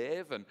we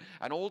live and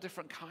all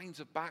different kinds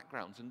of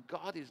backgrounds. And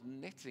God is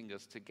knitting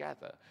us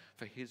together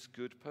for his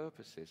good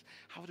purposes.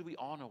 How do we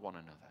honor one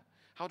another?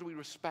 How do we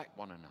respect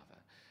one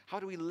another? How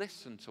do we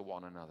listen to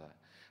one another?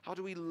 How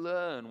do we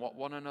learn what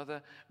one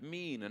another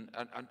mean and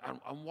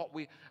what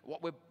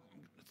we're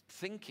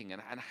thinking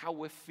and how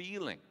we're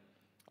feeling?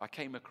 I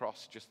came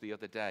across just the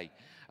other day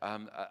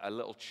a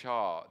little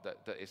chart that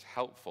is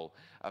helpful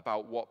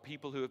about what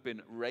people who have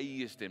been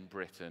raised in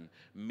Britain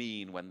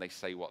mean when they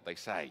say what they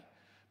say,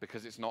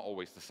 because it's not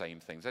always the same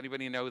things.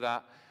 Anybody know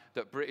that?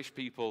 That British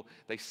people,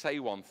 they say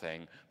one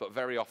thing, but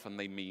very often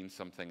they mean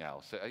something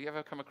else. Have you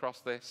ever come across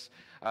this?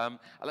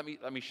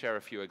 Let me share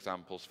a few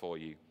examples for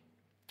you.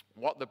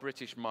 what the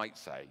British might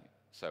say.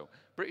 So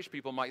British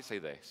people might say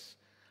this: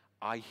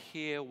 I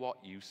hear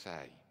what you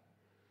say.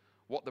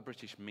 What the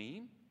British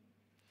mean?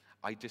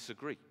 I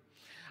disagree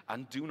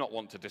and do not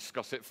want to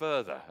discuss it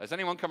further. Has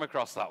anyone come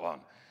across that one?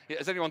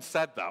 Has anyone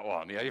said that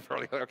one? Yeah, you're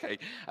probably okay.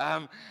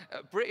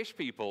 British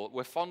people,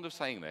 we're fond of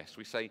saying this.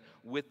 We say,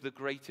 with the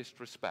greatest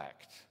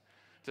respect.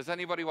 Does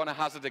anybody want to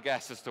hazard a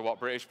guess as to what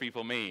British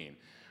people mean?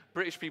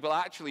 British people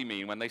actually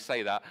mean, when they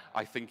say that,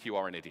 I think you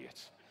are an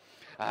idiot.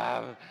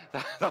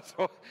 That's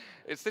what,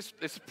 it's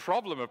this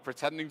problem of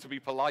pretending to be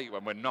polite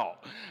when we're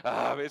not.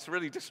 It's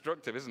really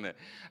destructive, isn't it?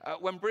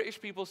 When British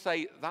people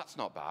say, that's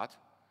not bad,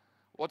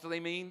 what do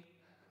they mean?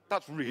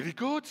 That's really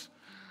good.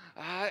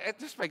 It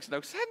just makes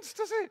no sense,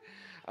 does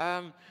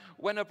it?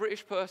 When a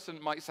British person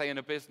might say in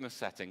a business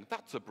setting,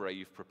 that's a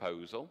brave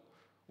proposal,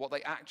 what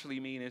they actually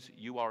mean is,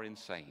 you are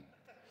insane.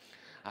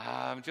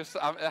 Just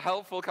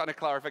helpful kind of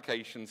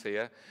clarifications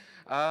here.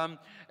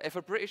 If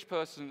a British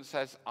person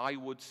says, I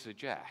would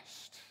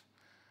suggest,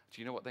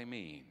 do you know what they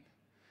mean?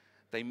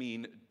 They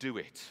mean, do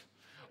it,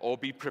 or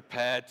be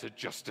prepared to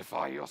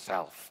justify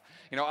yourself.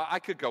 You know, I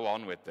could go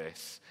on with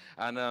this,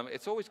 and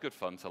it's always good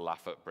fun to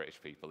laugh at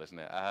British people, isn't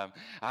it?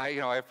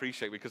 I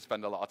appreciate we could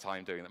spend a lot of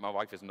time doing that. My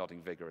wife is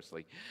nodding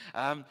vigorously.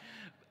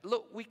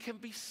 Look, we can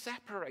be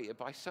separated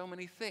by so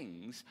many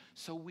things,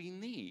 so we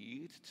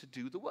need to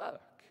do the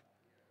work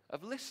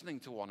of listening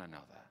to one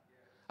another,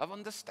 of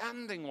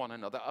understanding one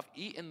another, of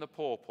eating the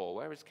pawpaw.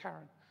 Where is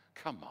Karen?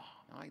 Come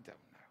on, I don't know.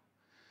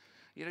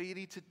 You know, you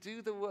need to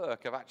do the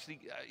work of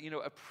actually,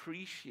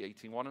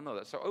 appreciating one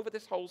another. So over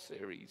this whole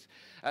series,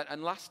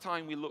 and last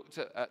time we looked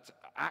at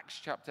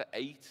Acts chapter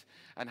 8,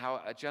 and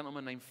how a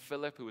gentleman named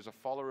Philip, who was a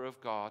follower of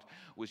God,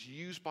 was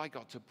used by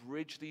God to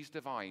bridge these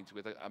divides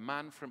with a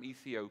man from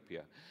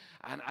Ethiopia,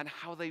 and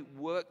how they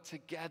worked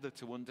together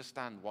to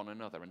understand one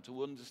another and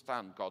to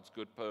understand God's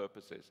good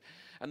purposes.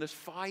 And there's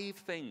 5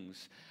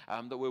 things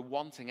that we're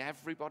wanting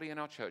everybody in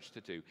our church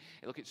to do.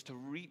 Look, it's to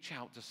reach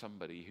out to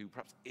somebody who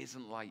perhaps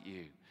isn't like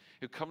you,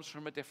 who comes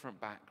from a different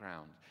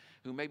background,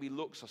 who maybe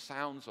looks or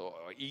sounds or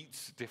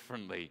eats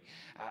differently.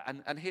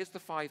 And here's the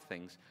 5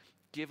 things.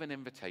 Give an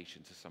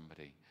invitation to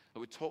somebody.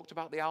 Look, we talked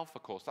about the Alpha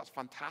course. That's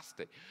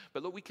fantastic.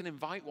 But look, we can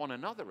invite one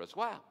another as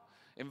well.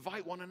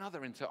 Invite one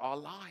another into our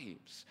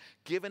lives.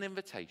 Give an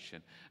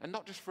invitation. And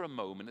not just for a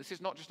moment. This is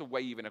not just a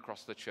waving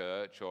across the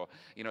church or,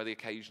 the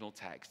occasional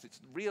text.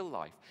 It's real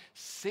life.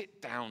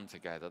 Sit down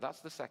together. That's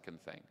the second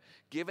thing.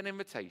 Give an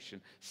invitation.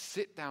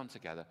 Sit down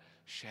together.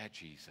 Share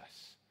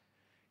Jesus.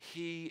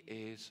 He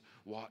is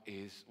what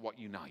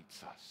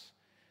unites us.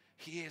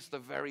 He is the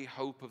very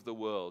hope of the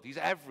world. He's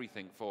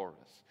everything for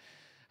us.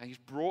 And he's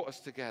brought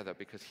us together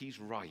because he's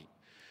right.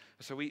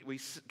 So we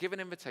give an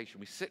invitation.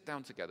 We sit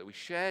down together. We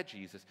share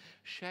Jesus.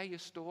 Share your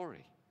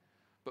story.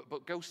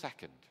 But go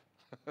second.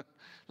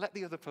 Let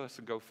the other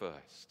person go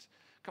first.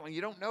 Come on, you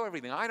don't know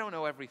everything. I don't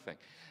know everything.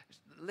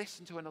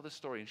 Listen to another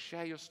story and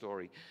share your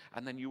story.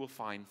 And then you will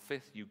find,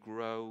 5th, you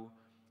grow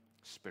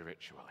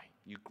spiritually.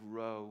 You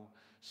grow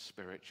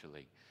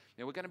spiritually.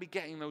 We're going to be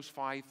getting those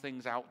 5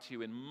 things out to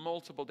you in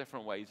multiple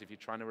different ways if you're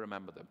trying to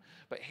remember them.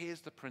 But here's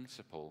the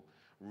principle.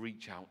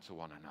 Reach out to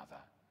one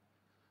another.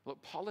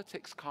 Look,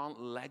 politics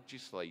can't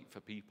legislate for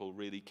people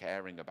really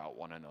caring about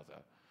one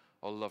another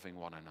or loving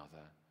one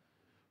another.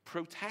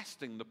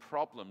 Protesting the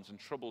problems and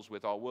troubles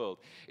with our world.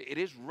 It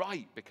is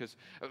right, because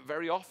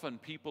very often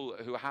people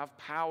who have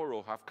power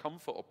or have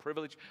comfort or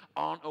privilege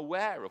aren't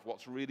aware of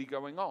what's really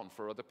going on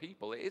for other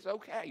people. It is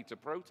okay to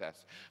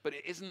protest, but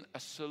it isn't a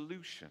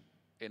solution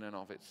in and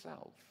of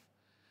itself.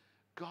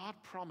 God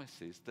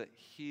promises that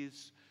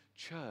his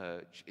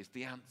church is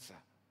the answer.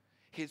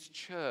 His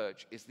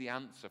church is the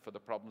answer for the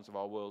problems of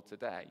our world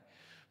today.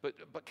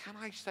 But can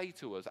I say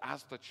to us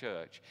as the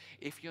church,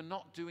 if you're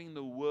not doing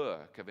the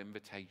work of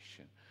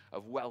invitation,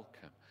 of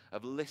welcome,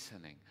 of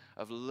listening,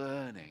 of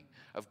learning,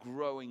 of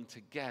growing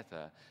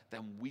together,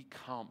 then we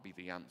can't be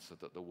the answer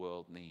that the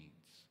world needs.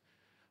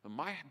 And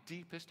my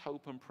deepest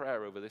hope and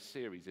prayer over this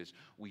series is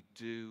we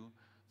do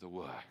the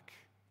work.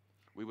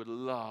 We would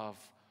love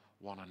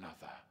one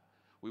another.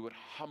 We would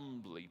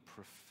humbly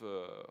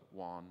prefer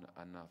one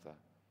another.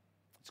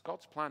 It's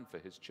God's plan for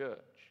his church.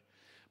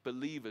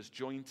 Believers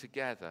joined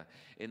together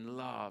in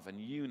love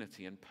and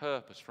unity and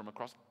purpose from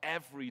across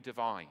every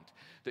divide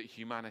that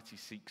humanity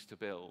seeks to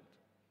build.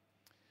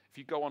 If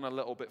you go on a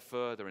little bit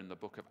further in the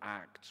book of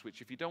Acts,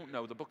 which if you don't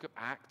know, the book of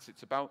Acts,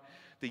 it's about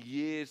the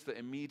years that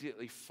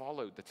immediately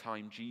followed the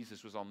time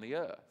Jesus was on the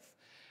earth.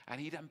 And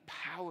he'd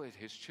empowered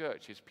his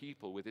church, his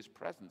people, with his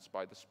presence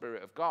by the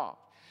Spirit of God.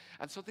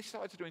 And so they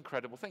started to do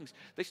incredible things.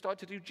 They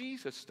started to do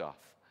Jesus stuff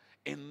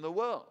in the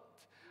world.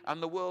 And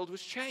the world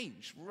was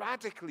changed,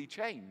 radically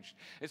changed.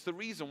 It's the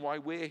reason why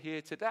we're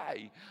here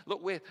today.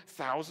 Look, we're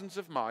thousands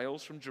of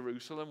miles from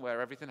Jerusalem, where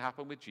everything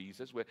happened with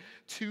Jesus. We're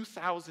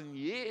 2,000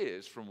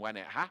 years from when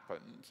it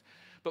happened.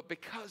 But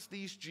because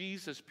these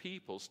Jesus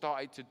people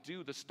started to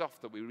do the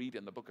stuff that we read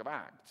in the book of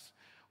Acts,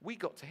 we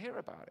got to hear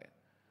about it.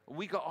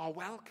 We got our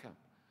welcome.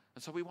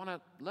 And so we want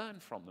to learn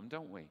from them,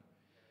 don't we?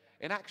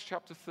 In Acts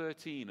chapter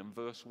 13 and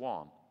verse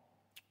 1,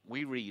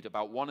 we read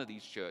about one of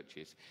these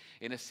churches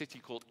in a city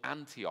called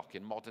Antioch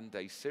in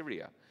modern-day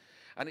Syria.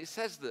 And it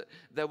says that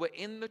there were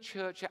in the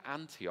church at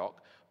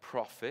Antioch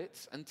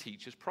prophets and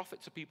teachers.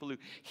 Prophets are people who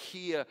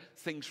hear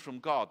things from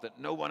God that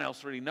no one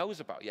else really knows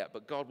about yet,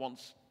 but God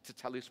wants to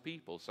tell his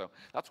people. So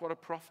that's what a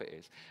prophet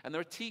is. And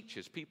there are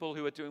teachers, people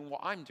who are doing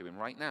what I'm doing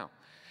right now.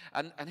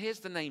 And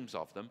here's the names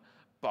of them: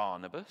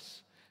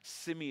 Barnabas,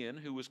 Simeon,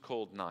 who was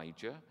called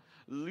Niger,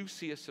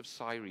 Lucius of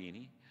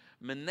Cyrene,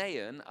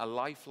 Manaen, a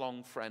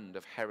lifelong friend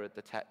of Herod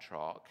the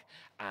Tetrarch,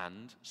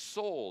 and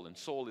Saul. And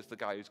Saul is the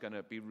guy who's going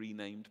to be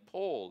renamed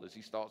Paul as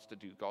he starts to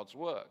do God's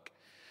work.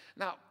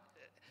 Now,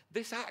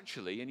 this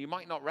actually, and you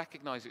might not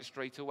recognize it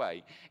straight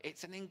away,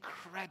 it's an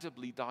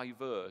incredibly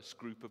diverse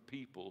group of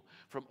people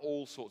from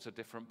all sorts of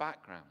different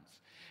backgrounds.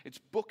 It's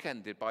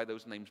bookended by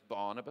those names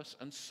Barnabas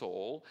and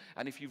Saul,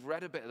 and if you've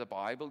read a bit of the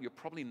Bible, you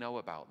probably know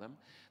about them.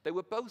 They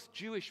were both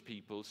Jewish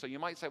people, so you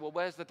might say, well,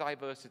 where's the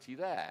diversity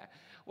there?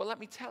 Well, let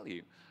me tell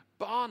you,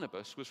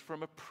 Barnabas was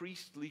from a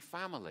priestly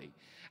family,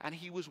 and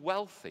he was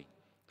wealthy.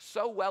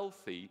 So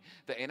wealthy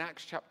that in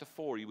Acts chapter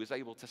 4, he was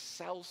able to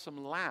sell some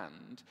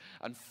land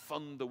and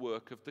fund the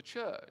work of the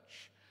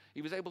church.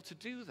 He was able to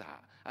do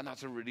that, and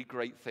that's a really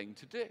great thing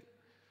to do.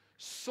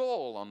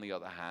 Saul, on the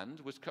other hand,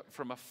 was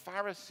from a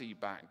Pharisee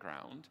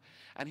background,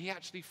 and he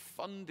actually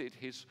funded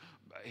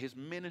his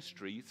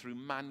ministry through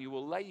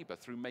manual labor,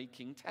 through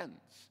making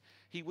tents.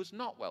 He was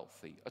not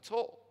wealthy at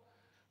all.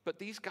 But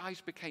these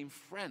guys became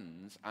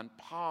friends and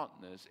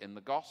partners in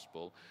the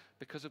gospel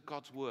because of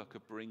God's work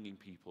of bringing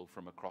people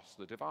from across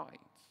the divides.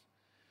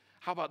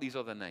 How about these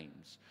other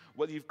names?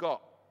 Well, you've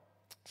got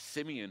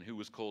Simeon, who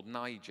was called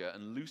Niger,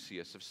 and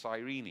Lucius of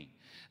Cyrene.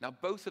 Now,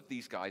 both of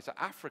these guys are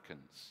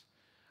Africans.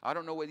 I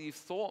don't know whether you've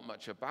thought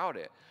much about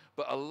it,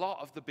 but a lot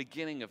of the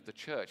beginning of the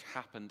church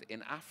happened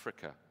in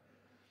Africa.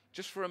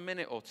 Just for a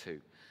minute or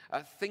two,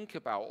 think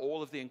about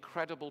all of the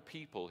incredible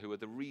people who are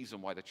the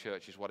reason why the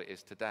church is what it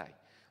is today.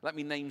 Let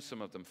me name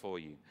some of them for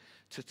you.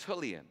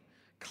 Tertullian,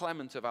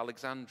 Clement of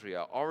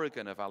Alexandria,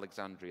 Origen of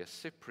Alexandria,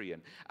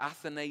 Cyprian,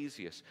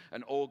 Athanasius,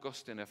 and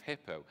Augustine of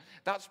Hippo.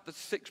 That's the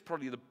six,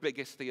 probably the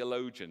biggest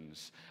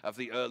theologians of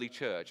the early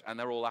church, and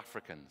they're all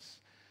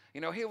Africans.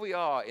 You know, here we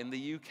are in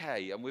the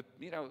UK, and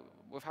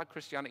we've had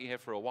Christianity here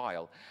for a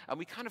while, and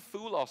we kind of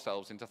fool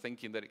ourselves into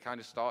thinking that it kind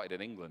of started in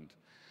England.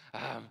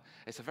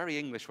 It's a very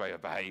English way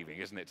of behaving,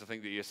 isn't it, to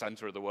think that you're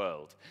center of the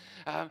world.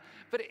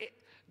 But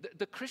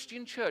the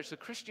Christian church, the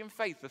Christian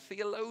faith, the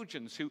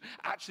theologians who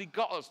actually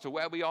got us to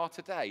where we are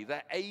today,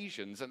 they're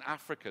Asians and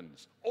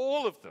Africans,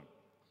 all of them.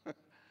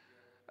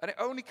 And it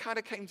only kind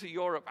of came to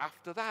Europe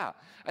after that.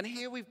 And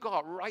here we've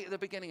got, right at the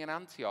beginning in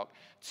Antioch,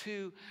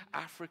 2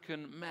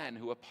 African men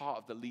who are part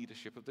of the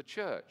leadership of the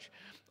church.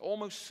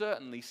 Almost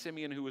certainly,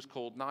 Simeon, who was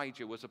called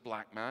Niger, was a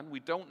black man. We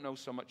don't know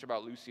so much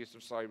about Lucius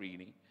of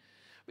Cyrene.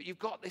 But you've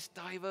got this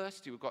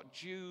diversity. We've got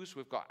Jews,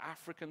 we've got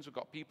Africans, we've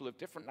got people of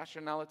different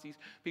nationalities,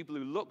 people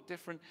who look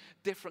different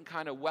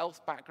kind of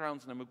wealth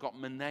backgrounds, and then we've got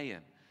Manaen.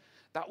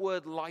 That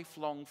word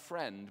lifelong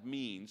friend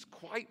means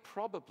quite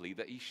probably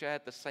that he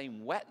shared the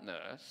same wet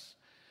nurse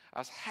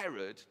as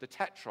Herod the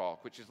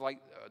Tetrarch, which is like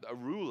a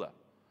ruler.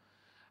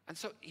 And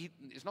so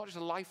he's not just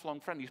a lifelong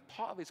friend, he's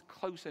part of his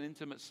close and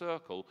intimate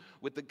circle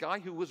with the guy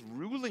who was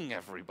ruling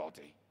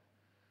everybody.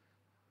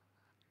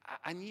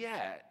 And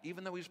yet,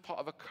 even though he's part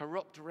of a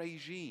corrupt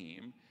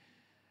regime,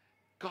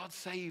 God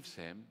saves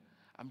him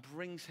and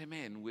brings him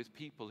in with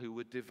people who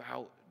were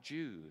devout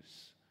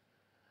Jews.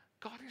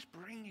 God is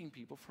bringing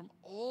people from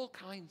all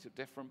kinds of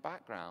different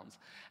backgrounds,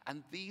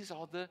 and these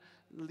are the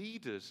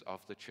leaders of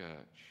the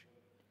church.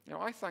 You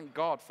know, I thank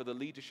God for the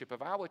leadership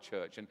of our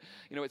church, and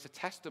it's a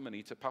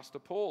testimony to Pastor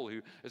Paul,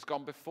 who has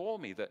gone before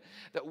me, that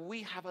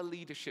we have a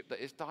leadership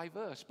that is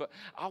diverse, but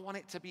I want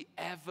it to be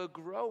ever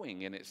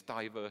growing in its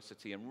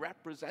diversity and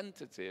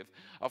representative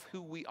of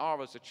who we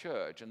are as a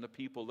church and the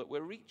people that we're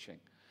reaching.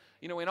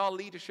 In our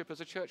leadership as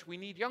a church, we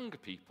need younger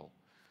people,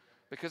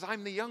 because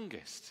I'm the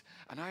youngest,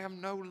 and I am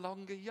no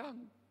longer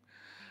young.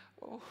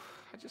 Oh,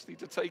 I just need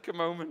to take a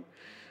moment.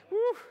 Woo,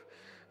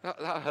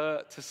 that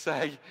hurt to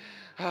say.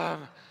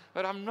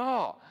 But I'm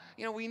not.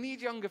 We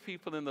need younger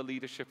people in the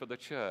leadership of the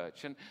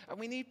church. And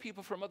we need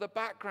people from other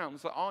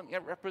backgrounds that aren't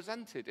yet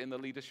represented in the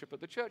leadership of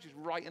the church. It's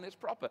right and it's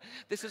proper.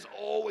 This has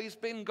always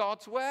been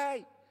God's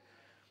way.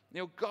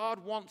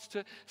 God wants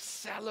to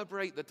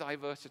celebrate the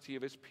diversity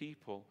of his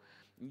people.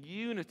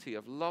 Unity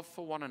of love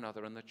for one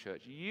another in the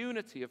church.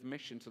 Unity of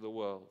mission to the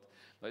world.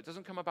 Now, it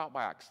doesn't come about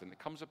by accident. It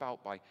comes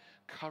about by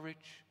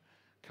courage,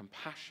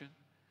 compassion,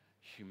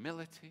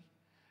 humility.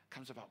 It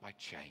comes about by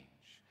change.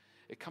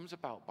 It comes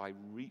about by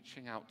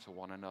reaching out to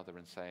one another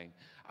and saying,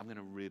 I'm going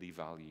to really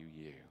value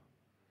you.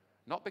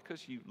 Not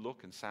because you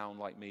look and sound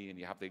like me and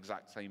you have the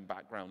exact same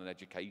background and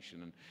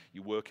education and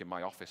you work in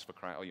my office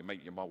or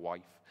you're my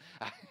wife.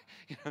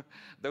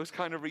 Those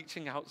kind of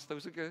reaching outs,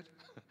 those are good.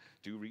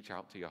 Do reach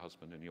out to your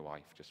husband and your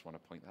wife. Just want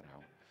to point that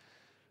out.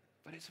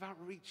 But it's about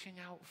reaching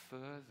out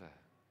further.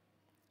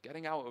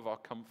 Getting out of our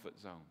comfort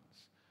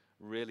zones.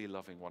 Really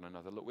loving one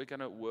another. Look, we're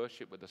going to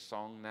worship with a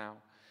song now.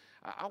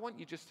 I want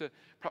you just to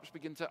perhaps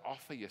begin to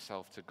offer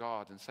yourself to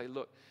God and say,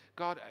 look,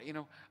 God,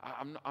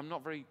 I'm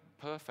not very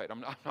perfect. I'm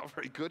not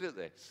very good at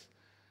this.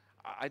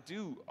 I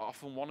do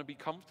often want to be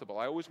comfortable.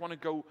 I always want to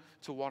go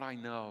to what I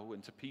know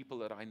and to people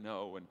that I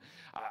know. And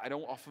I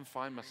don't often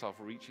find myself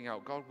reaching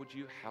out. God, would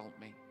you help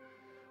me?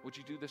 Would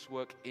you do this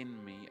work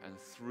in me and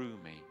through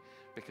me?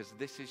 Because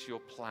this is your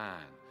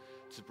plan,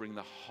 to bring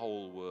the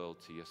whole world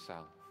to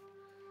yourself.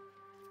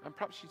 And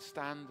perhaps you'd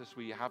stand as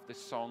we have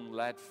this song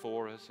led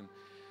for us.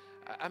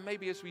 And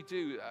maybe as we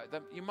do,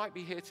 you might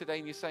be here today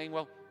and you're saying,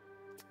 well,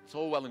 it's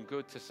all well and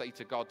good to say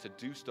to God to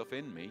do stuff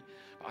in me,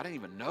 but I don't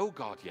even know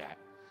God yet.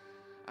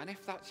 And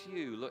if that's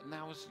you, look,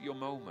 now's your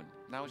moment.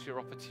 Now's your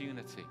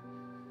opportunity.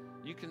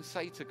 You can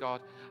say to God,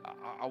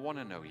 I want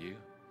to know you.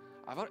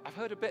 I've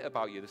heard a bit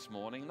about you this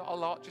morning, not a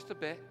lot, just a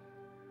bit,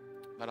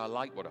 but I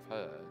like what I've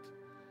heard.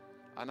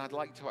 And I'd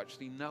like to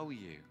actually know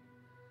you,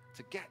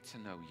 to get to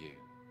know you,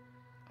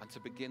 and to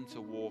begin to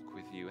walk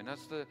with you. And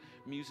as the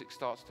music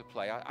starts to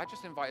play, I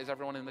just invite as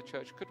everyone in the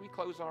church, could we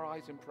close our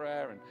eyes in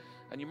prayer?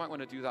 And you might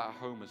want to do that at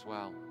home as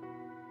well.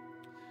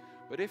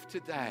 But if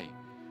today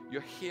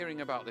you're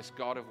hearing about this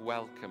God of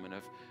welcome and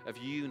of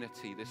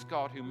unity, this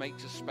God who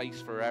makes a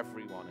space for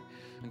everyone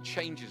and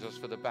changes us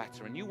for the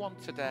better, and you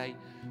want today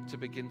to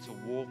begin to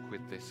walk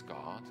with this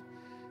God,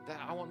 then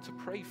I want to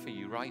pray for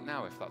you right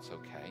now, if that's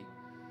okay.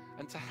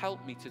 And to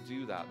help me to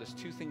do that, there's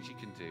two things you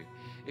can do.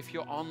 If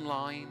you're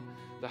online,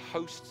 the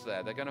hosts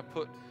there, they're going to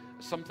put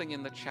something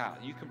in the chat.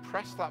 You can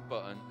press that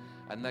button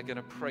and they're going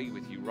to pray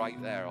with you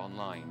right there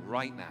online,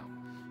 right now.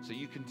 So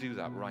you can do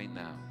that right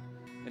now.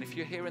 And if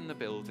you're here in the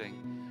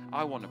building,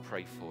 I want to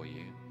pray for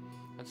you.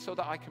 And so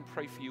that I can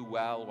pray for you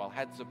well while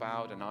heads are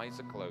bowed and eyes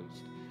are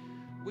closed,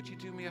 would you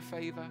do me a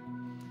favor?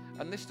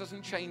 And this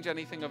doesn't change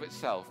anything of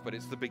itself, but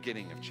it's the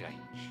beginning of change.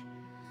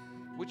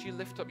 Would you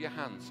lift up your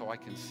hand so I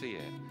can see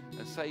it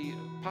and say,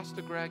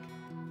 Pastor Greg,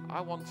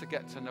 I want to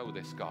get to know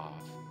this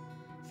God.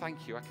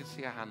 Thank you. I can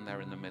see a hand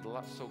there in the middle.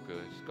 That's so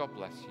good. God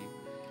bless you.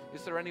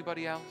 Is there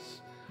anybody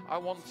else? I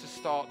want to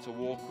start to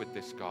walk with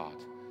this God,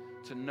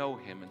 to know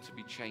him and to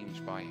be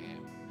changed by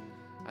him,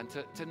 and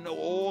to know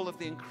all of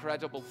the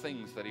incredible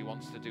things that he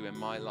wants to do in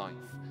my life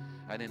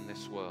and in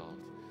this world.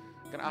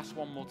 I'm going to ask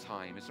one more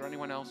time. Is there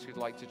anyone else who'd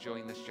like to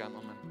join this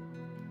gentleman?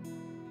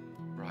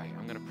 Right.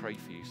 I'm going to pray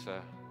for you,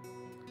 sir.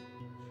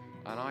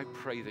 And I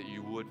pray that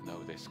you would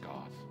know this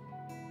God,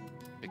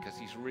 because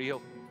he's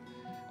real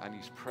and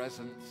he's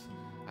present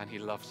and he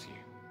loves you.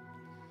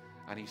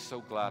 And he's so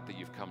glad that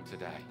you've come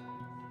today.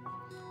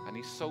 And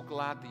he's so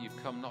glad that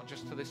you've come not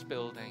just to this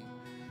building,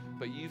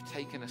 but you've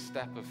taken a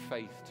step of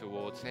faith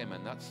towards him.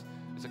 And that's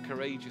a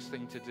courageous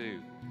thing to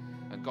do.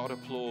 And God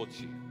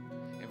applauds you.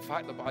 In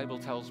fact, the Bible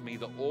tells me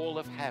that all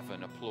of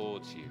heaven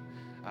applauds you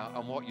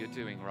and what you're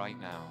doing right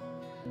now.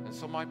 And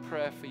so my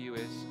prayer for you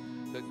is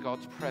that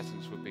God's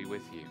presence would be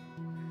with you,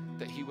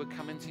 that he would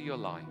come into your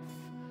life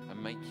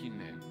and make you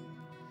new,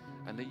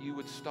 and that you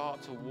would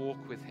start to walk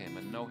with him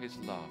and know his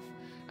love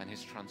and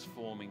his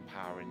transforming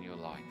power in your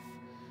life.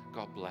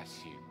 God bless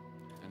you,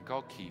 and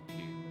God keep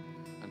you,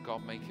 and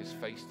God make his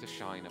face to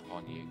shine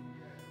upon you.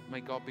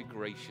 May God be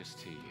gracious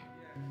to you.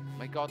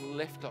 May God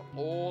lift up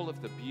all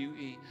of the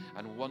beauty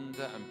and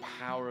wonder and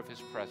power of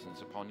his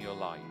presence upon your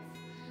life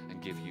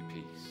and give you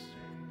peace.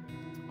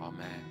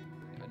 Amen.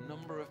 A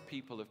number of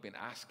people have been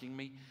asking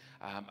me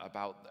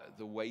about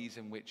the ways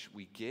in which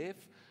we give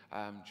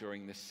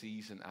during this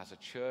season as a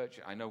church.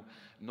 I know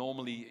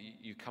normally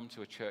you come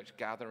to a church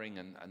gathering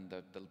and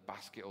the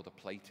basket or the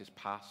plate is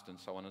passed and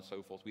so on and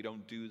so forth. We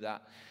don't do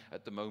that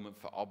at the moment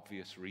for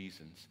obvious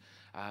reasons.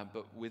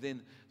 But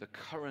within the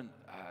current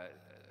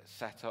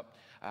setup,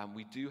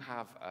 we do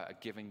have a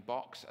giving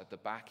box at the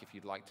back if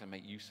you'd like to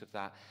make use of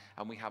that.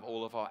 And we have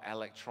all of our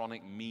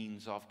electronic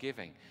means of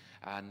giving.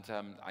 And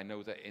I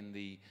know that in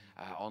the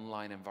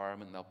online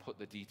environment, they'll put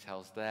the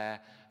details there.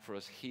 For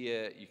us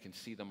here, you can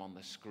see them on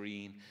the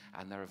screen,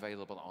 and they're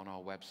available on our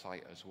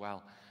website as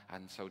well.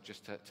 And so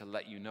just to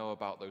let you know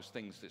about those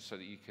things so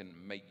that you can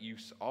make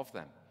use of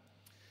them.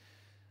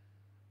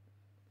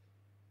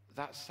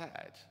 That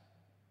said,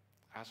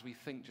 as we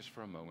think just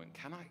for a moment,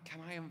 can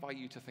I invite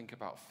you to think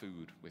about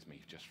food with me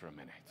just for a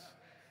minute?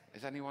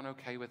 Is anyone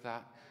okay with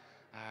that?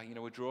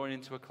 We're drawing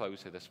into a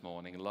close here this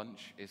morning.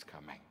 Lunch is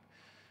coming.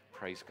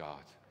 Praise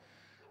God.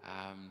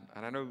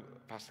 And I know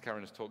Pastor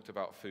Karen has talked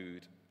about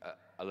food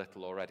a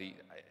little already.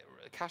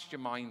 Cast your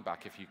mind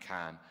back if you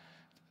can.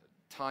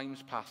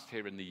 Times past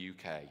here in the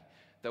UK.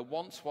 There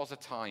once was a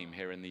time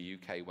here in the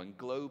UK when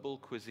global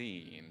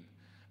cuisine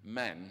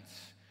meant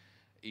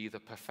either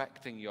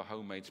perfecting your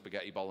homemade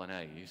spaghetti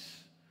bolognese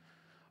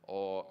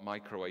or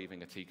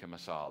microwaving a tikka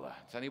masala.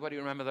 Does anybody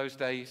remember those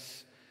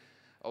days?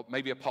 Or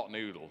maybe a pot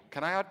noodle.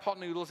 Can I add pot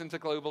noodles into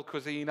global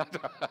cuisine?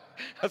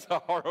 That's a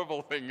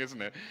horrible thing,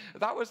 isn't it?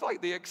 That was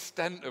like the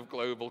extent of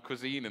global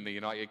cuisine in the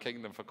United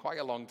Kingdom for quite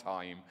a long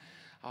time.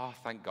 Oh,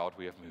 thank God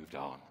we have moved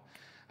on.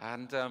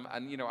 And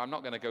I'm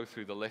not going to go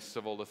through the lists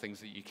of all the things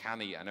that you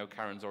can eat. I know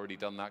Karen's already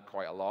done that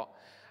quite a lot.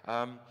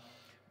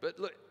 But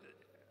look,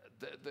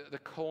 the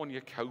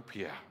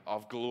cornucopia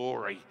of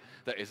glory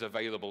that is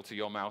available to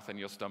your mouth and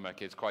your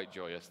stomach is quite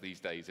joyous these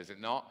days, is it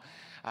not?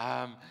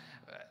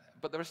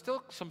 But there are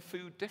still some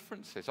food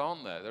differences,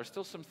 aren't there? There are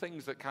still some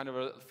things that kind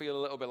of feel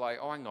a little bit like,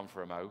 oh, hang on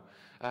for a mo.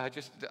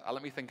 Just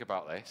let me think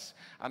about this.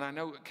 And I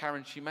know,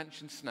 Karen, she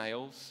mentioned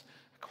snails.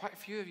 Quite a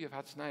few of you have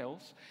had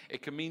snails.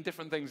 It can mean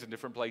different things in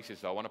different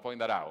places, though. I want to point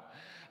that out.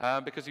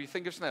 Because if you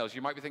think of snails,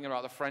 you might be thinking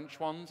about the French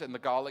ones in the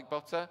garlic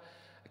butter.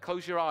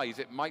 Close your eyes.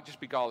 It might just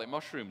be garlic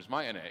mushrooms,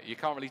 mightn't it? You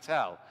can't really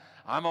tell.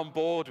 I'm on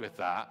board with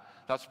that.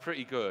 That's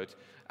pretty good.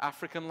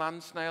 African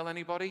land snail,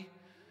 anybody?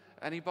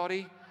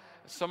 Anybody?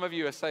 Some of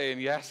you are saying,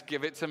 yes,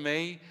 give it to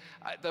me.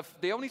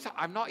 The only time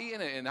I've not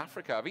eaten it in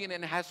Africa, I've eaten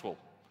it in Heswell.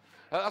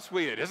 That's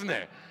weird, isn't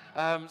it?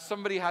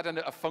 Somebody had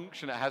a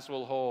function at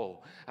Heswell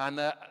Hall, and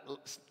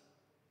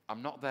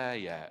I'm not there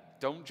yet.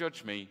 Don't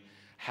judge me.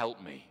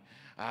 Help me.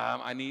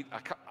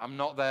 I'm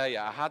not there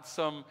yet. I had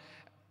some.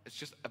 It's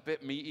just a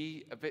bit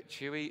meaty, a bit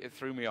chewy. It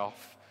threw me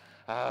off.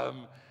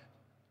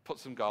 Put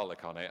some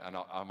garlic on it, and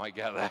I might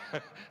get there.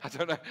 I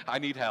don't know. I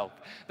need help.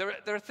 There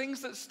are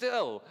things that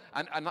still,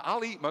 and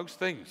I'll eat most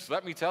things.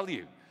 Let me tell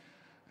you.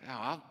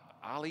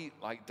 I'll eat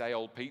like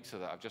day-old pizza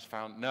that I've just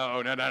found.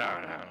 No.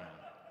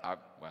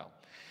 Well,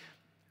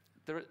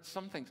 there are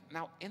some things.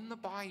 Now, in the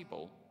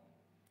Bible,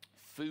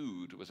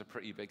 food was a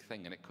pretty big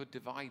thing, and it could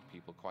divide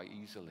people quite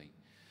easily.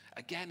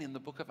 Again, in the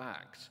book of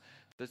Acts,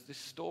 there's this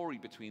story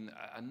between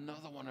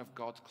another one of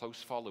God's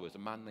close followers, a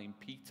man named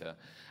Peter,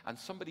 and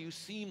somebody who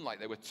seemed like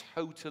they were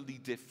totally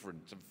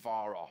different and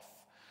far off,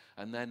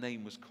 and their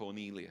name was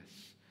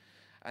Cornelius.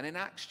 And in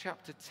Acts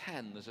chapter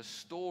 10, there's a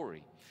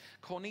story.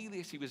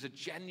 Cornelius, he was a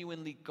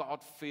genuinely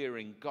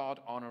God-fearing,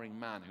 God-honoring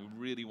man who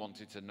really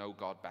wanted to know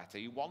God better.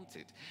 He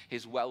wanted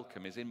his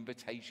welcome, his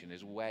invitation,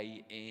 his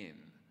way in.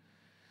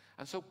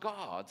 And so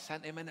God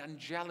sent him an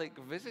angelic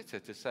visitor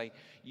to say,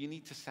 you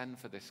need to send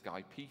for this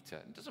guy, Peter.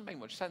 It doesn't make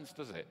much sense,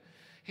 does it?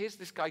 Here's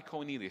this guy,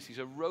 Cornelius. He's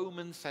a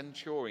Roman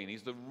centurion.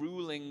 He's the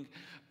ruling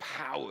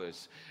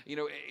powers. You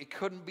know, it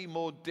couldn't be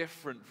more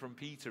different from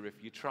Peter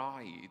if you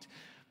tried.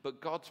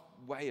 But God's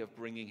way of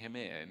bringing him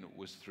in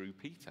was through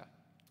Peter.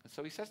 And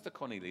so he says to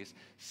Cornelius,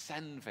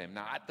 send for him.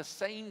 Now, at the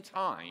same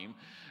time,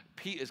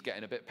 Peter's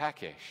getting a bit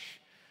peckish.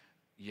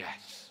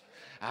 Yes.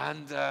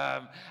 And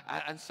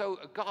so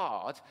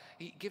God,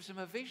 he gives him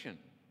a vision.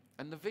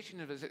 And the vision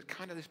is it's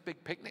kind of this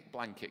big picnic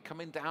blanket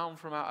coming down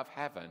from out of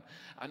heaven.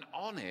 And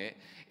on it,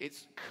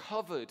 it's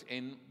covered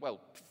in, well,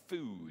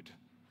 food.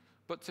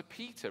 But to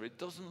Peter, it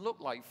doesn't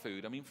look like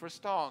food. I mean, for a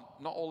start,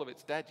 not all of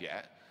it's dead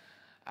yet.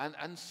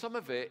 And some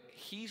of it,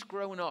 he's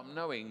grown up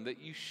knowing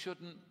that you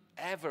shouldn't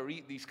ever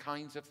eat these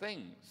kinds of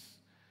things.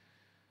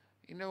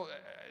 You know,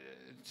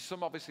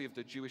 some obviously of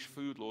the Jewish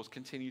food laws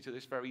continue to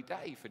this very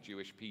day for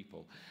Jewish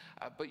people.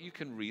 But you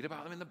can read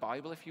about them in the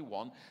Bible if you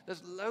want.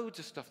 There's loads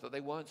of stuff that they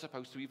weren't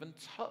supposed to even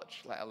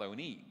touch, let alone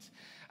eat.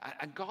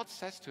 And God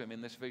says to him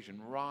in this vision,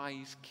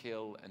 rise,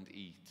 kill, and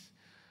eat.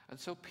 And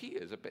so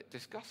Peter's a bit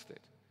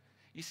disgusted.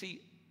 You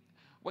see,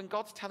 when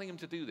God's telling him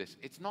to do this,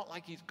 it's not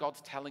like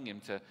God's telling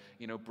him to,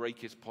 break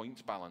his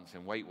points balance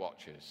in Weight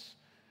Watchers.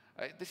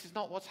 This is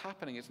not what's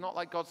happening. It's not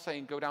like God's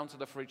saying, go down to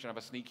the fridge and have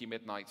a sneaky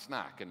midnight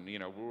snack and,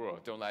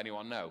 don't let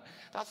anyone know.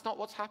 That's not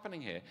what's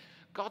happening here.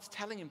 God's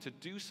telling him to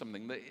do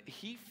something that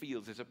he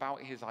feels is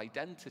about his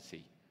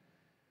identity.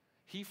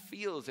 He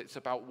feels it's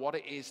about what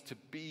it is to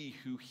be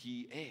who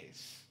he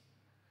is.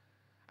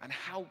 And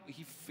how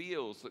he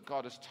feels that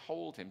God has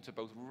told him to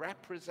both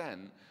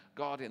represent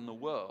God in the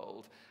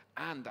world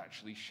and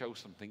actually show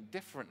something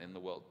different in the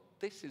world.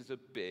 This is a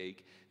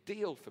big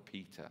deal for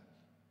Peter.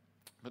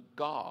 But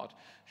God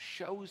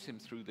shows him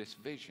through this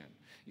vision.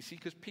 You see,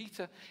 because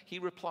Peter, he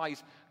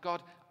replies,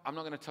 God, I'm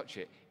not going to touch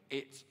it.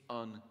 It's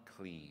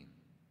unclean.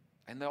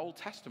 In the Old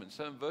Testament,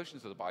 certain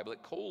versions of the Bible,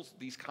 it calls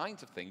these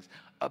kinds of things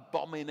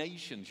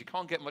abominations. You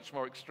can't get much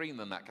more extreme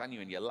than that, can you,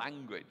 in your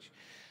language?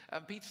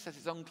 And Peter says,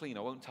 it's unclean.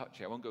 I won't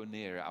touch it. I won't go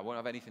near it. I won't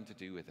have anything to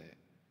do with it.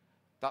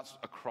 That's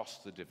across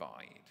the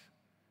divide.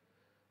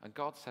 And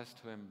God says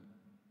to him,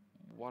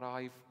 what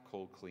I've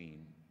called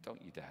clean,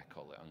 don't you dare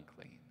call it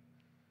unclean.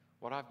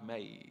 What I've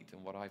made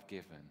and what I've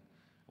given,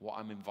 what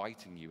I'm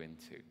inviting you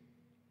into,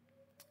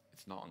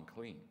 it's not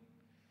unclean.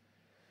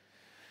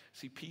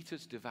 See,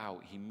 Peter's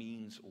devout, he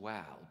means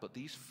well, but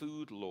these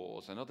food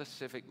laws and other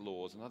civic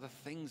laws and other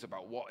things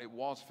about what it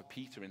was for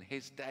Peter in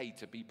his day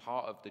to be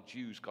part of the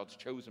Jews, God's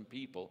chosen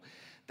people,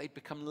 they'd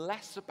become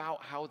less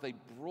about how they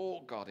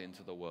brought God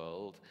into the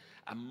world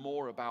and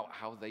more about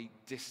how they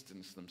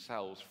distanced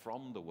themselves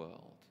from the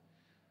world.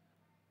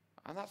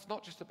 And that's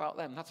not just about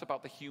them, that's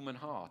about the human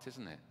heart,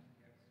 isn't it?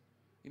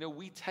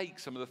 We take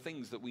some of the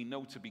things that we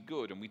know to be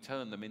good and we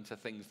turn them into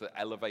things that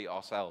elevate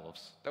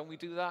ourselves. Don't we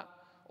do that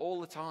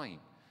all the time?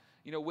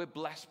 We're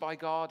blessed by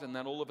God, and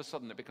then all of a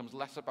sudden it becomes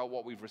less about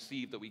what we've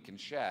received that we can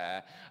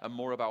share and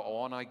more about,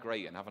 oh, aren't I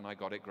great and haven't I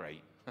got it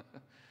great?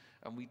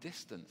 And we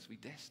distance.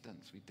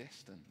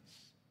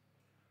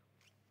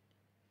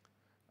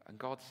 And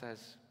God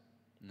says,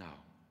 no,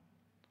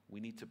 we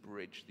need to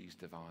bridge these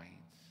divides.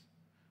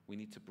 We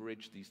need to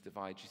bridge these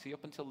divides. You see,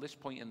 up until this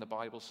point in the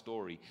Bible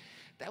story,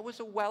 there was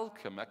a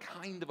welcome, a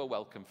kind of a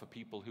welcome for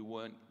people who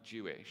weren't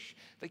Jewish.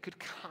 They could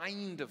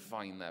kind of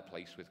find their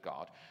place with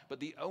God, but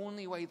the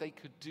only way they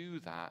could do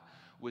that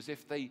was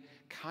if they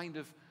kind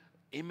of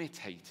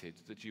imitated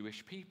the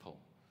Jewish people.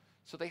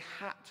 So they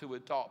had to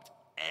adopt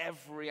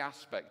every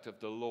aspect of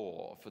the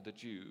law for the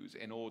Jews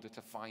in order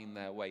to find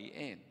their way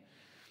in.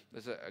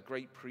 There's a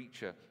great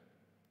preacher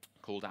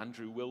called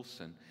Andrew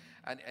Wilson,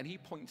 and he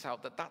points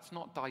out that that's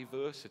not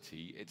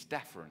diversity, it's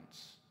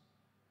deference.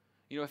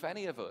 You know, if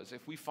any of us,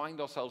 if we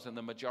find ourselves in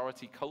the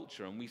majority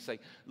culture and we say,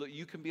 look,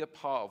 you can be a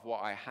part of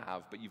what I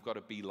have, but you've got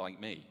to be like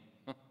me.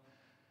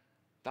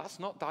 That's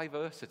not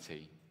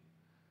diversity.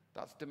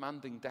 That's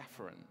demanding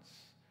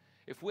deference.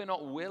 If we're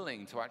not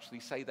willing to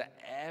actually say that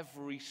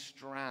every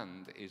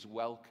strand is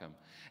welcome,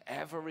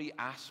 every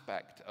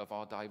aspect of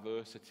our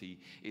diversity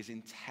is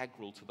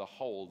integral to the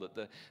whole, that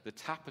the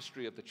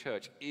tapestry of the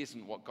church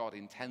isn't what God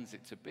intends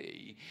it to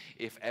be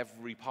if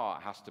every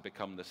part has to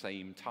become the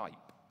same type.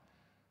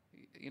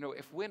 You know,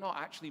 if we're not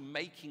actually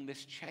making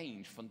this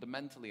change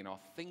fundamentally in our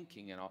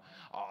thinking and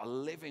our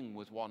living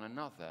with one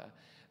another,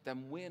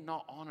 then we're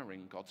not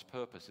honoring God's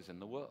purposes in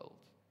the world.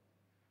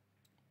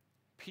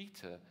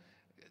 Peter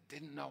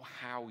didn't know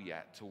how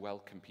yet to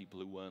welcome people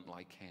who weren't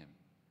like him.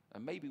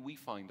 And maybe we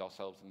find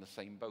ourselves in the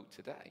same boat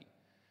today.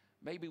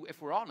 Maybe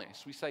if we're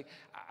honest, we say,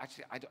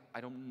 actually,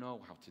 I don't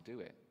know how to do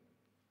it.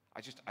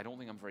 I don't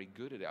think I'm very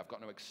good at it. I've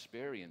got no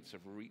experience of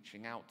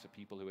reaching out to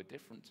people who are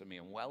different to me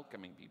and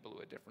welcoming people who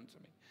are different to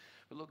me.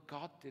 But look,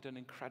 God did an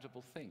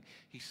incredible thing.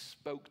 He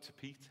spoke to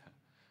Peter.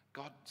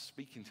 God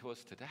speaking to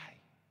us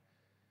today.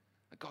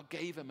 God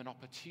gave him an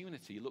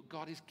opportunity. Look,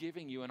 God is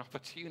giving you an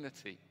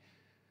opportunity.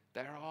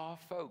 There are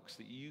folks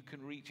that you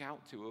can reach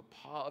out to who are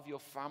part of your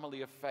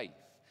family of faith.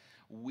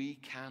 We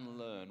can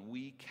learn,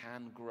 we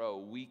can grow,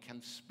 we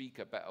can speak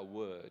a better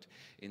word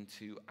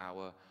into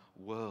our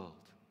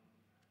world.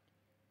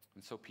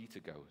 And so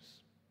Peter goes.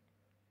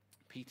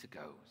 Peter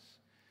goes.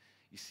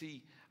 You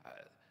see,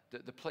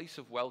 the place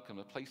of welcome,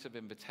 the place of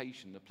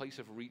invitation, the place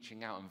of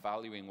reaching out and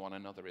valuing one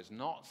another is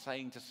not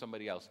saying to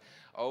somebody else,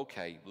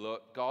 okay,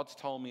 look, God's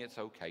told me it's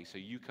okay, so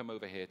you come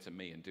over here to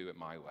me and do it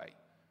my way.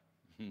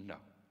 No.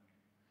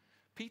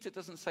 Peter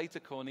doesn't say to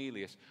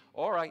Cornelius,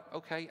 all right,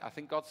 okay, I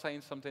think God's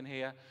saying something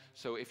here,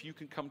 so if you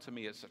can come to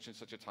me at such and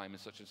such a time in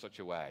such and such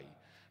a way,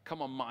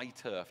 come on my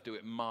turf, do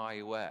it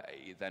my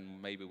way,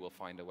 then maybe we'll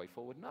find a way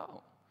forward.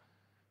 No.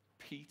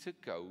 Peter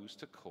goes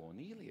to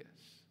Cornelius.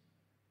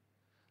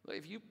 Look,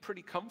 if you're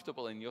pretty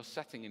comfortable in your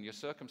setting and your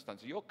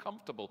circumstances, you're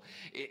comfortable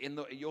in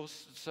your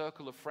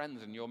circle of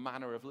friends and your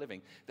manner of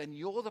living, then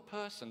you're the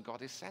person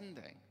God is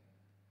sending.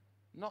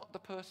 Not the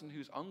person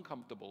who's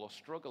uncomfortable or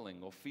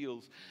struggling or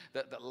feels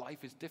that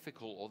life is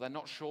difficult or they're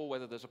not sure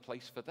whether there's a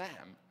place for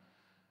them.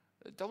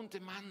 Don't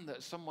demand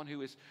that someone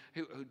who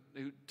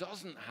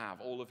doesn't have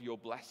all of your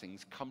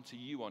blessings come to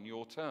you on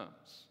your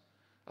terms.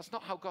 That's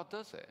not how God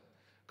does it.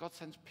 God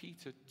sends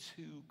Peter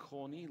to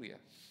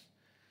Cornelius.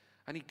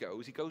 And he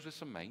goes with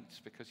some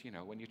mates because, you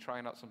know, when you're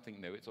trying out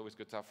something new, it's always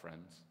good to have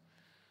friends.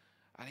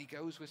 And he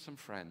goes with some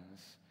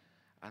friends.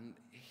 And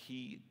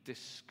he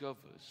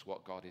discovers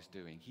what God is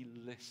doing. He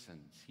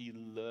listens. He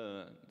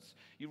learns.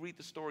 You read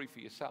the story for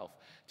yourself.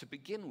 To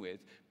begin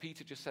with,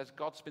 Peter just says,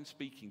 God's been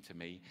speaking to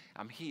me.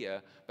 I'm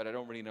here, but I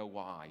don't really know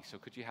why. So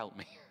could you help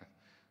me?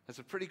 That's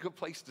a pretty good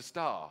place to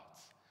start.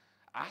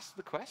 Ask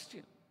the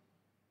question.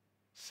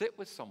 Sit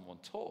with someone.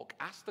 Talk.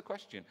 Ask the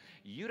question.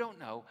 You don't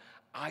know.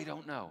 I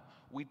don't know.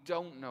 We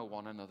don't know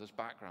one another's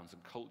backgrounds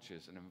and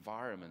cultures and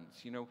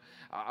environments. You know,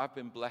 I've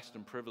been blessed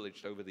and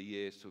privileged over the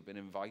years to have been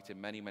invited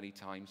many, many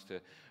times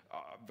to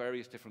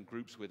various different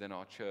groups within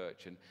our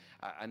church.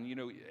 And you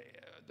know,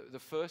 the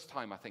first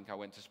time I think I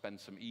went to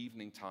spend some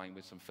evening time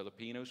with some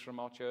Filipinos from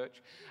our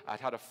church, I'd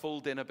had a full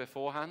dinner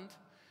beforehand,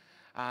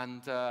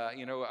 and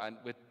you know, and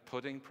with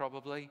pudding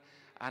probably.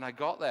 And I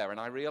got there and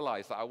I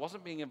realized that I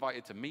wasn't being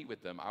invited to meet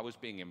with them, I was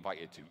being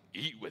invited to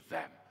eat with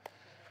them.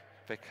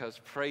 Because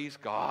praise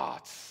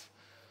God,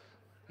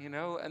 you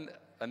know, and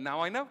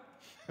now I know.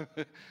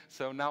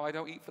 So now I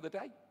don't eat for the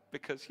day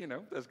because, you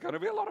know, there's going to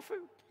be a lot of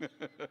food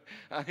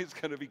and it's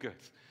going to be good.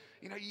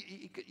 You know,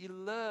 you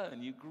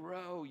learn, you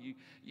grow, you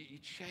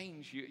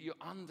change, you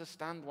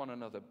understand one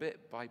another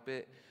bit by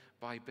bit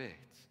by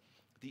bit.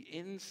 The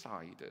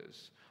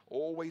insiders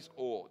always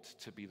ought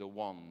to be the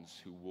ones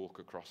who walk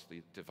across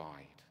the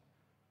divide.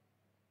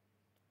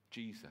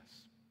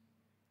 Jesus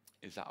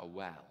is at a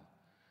well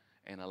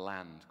in a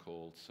land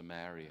called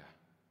Samaria.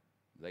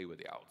 They were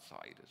the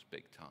outsiders,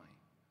 big time.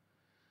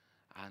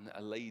 And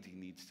a lady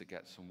needs to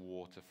get some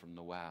water from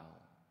the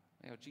well.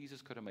 You know,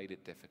 Jesus could have made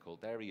it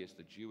difficult. There he is,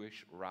 the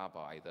Jewish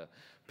rabbi, the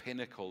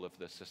pinnacle of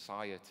the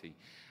society.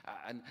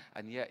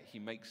 And yet he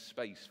makes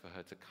space for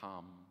her to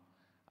come.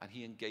 And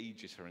he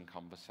engages her in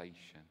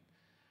conversation.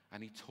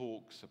 And he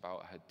talks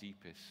about her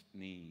deepest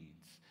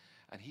needs.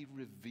 And he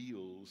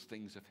reveals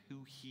things of who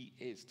he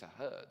is to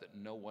her that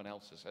no one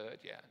else has heard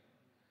yet.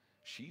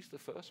 She's the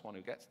first one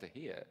who gets to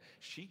hear.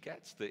 She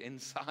gets the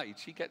inside.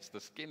 She gets the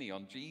skinny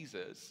on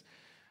Jesus.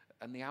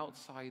 And the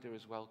outsider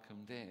is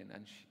welcomed in,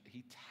 and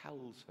he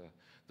tells her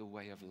the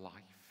way of life,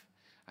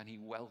 and he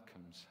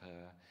welcomes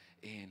her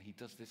in. He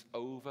does this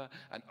over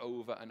and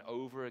over and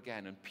over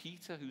again. And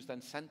Peter, who's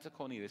then sent to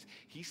Cornelius,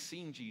 he's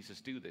seen Jesus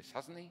do this,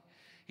 hasn't he?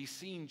 He's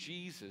seen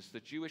Jesus, the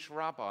Jewish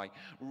rabbi,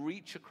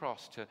 reach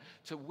across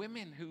to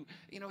women who,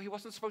 he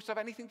wasn't supposed to have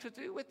anything to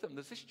do with them.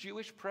 There's this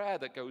Jewish prayer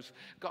that goes,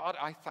 God,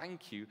 I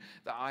thank you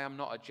that I am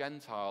not a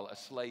Gentile, a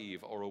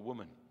slave, or a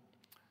woman.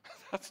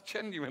 That's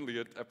genuinely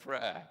a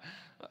prayer.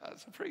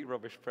 That's a pretty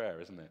rubbish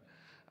prayer, isn't it?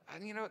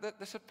 And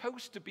there's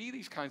supposed to be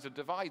these kinds of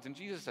divides, and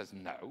Jesus says,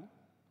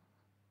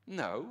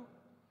 no.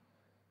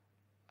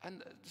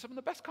 And some of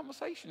the best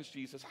conversations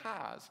Jesus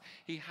has,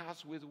 he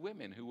has with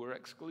women who were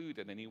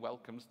excluded, and he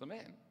welcomes them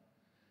in.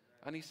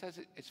 And he says,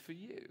 it's for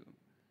you.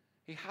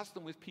 He has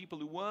them with people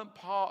who weren't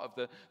part of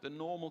the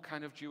normal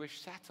kind of Jewish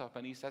setup,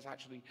 and he says,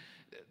 actually,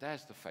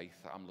 there's the faith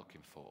that I'm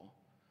looking for.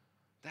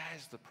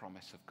 There's the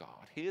promise of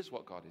God. Here's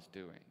what God is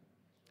doing.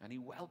 And he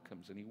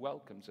welcomes, and he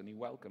welcomes, and he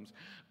welcomes.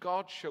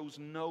 God shows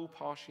no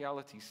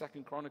partiality.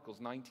 2 Chronicles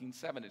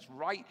 19:7. It's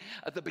right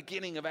at the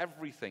beginning of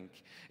everything.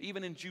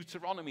 Even in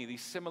Deuteronomy,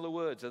 these similar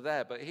words are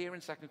there. But here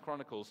in 2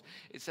 Chronicles,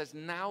 it says,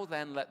 now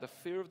then, let the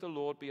fear of the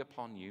Lord be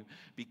upon you.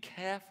 Be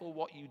careful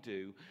what you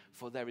do,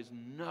 for there is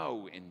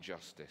no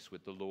injustice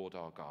with the Lord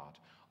our God,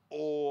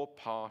 or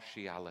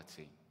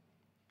partiality.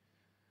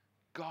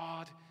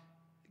 God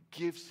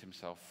gives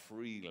himself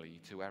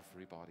freely to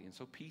everybody. And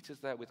so Peter's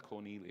there with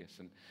Cornelius,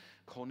 and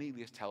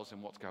Cornelius tells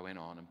him what's going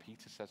on, and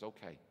Peter says,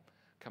 okay,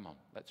 come on,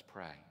 let's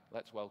pray.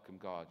 Let's welcome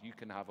God. You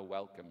can have a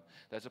welcome.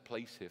 There's a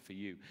place here for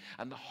you.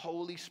 And the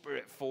Holy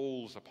Spirit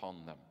falls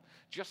upon them.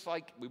 Just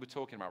like we were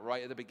talking about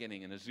right at the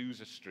beginning in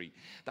Azusa Street.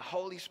 The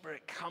Holy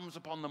Spirit comes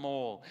upon them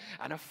all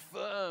and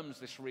affirms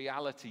this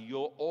reality.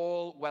 You're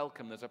all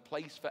welcome. There's a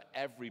place for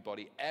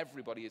everybody.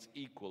 Everybody is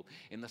equal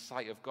in the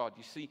sight of God.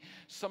 You see,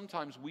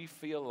 sometimes we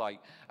feel like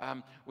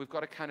we've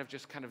got to kind of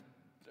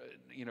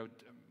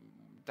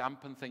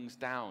dampen things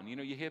down.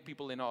 You hear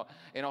people in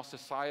our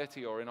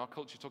society or in our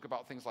culture talk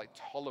about things like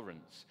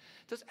tolerance.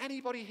 Does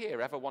anybody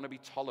here ever want to be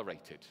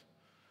tolerated?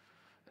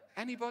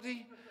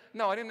 Anybody?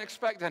 No, I didn't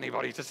expect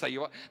anybody to say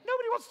you are.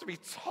 Nobody wants to be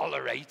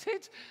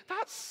tolerated.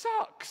 That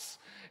sucks.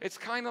 It's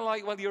kind of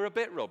like, well, you're a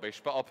bit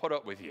rubbish, but I'll put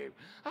up with you.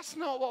 That's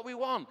not what we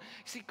want.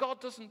 You see,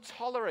 God doesn't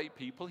tolerate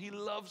people. He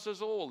loves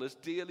us all as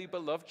dearly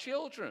beloved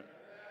children.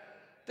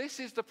 This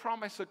is the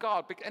promise of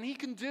God, and he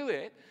can do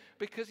it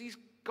because he's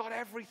got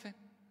everything.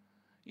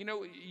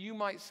 You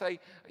might say,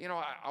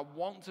 I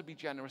want to be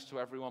generous to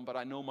everyone, but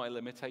I know my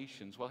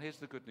limitations. Well, here's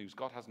the good news.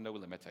 God has no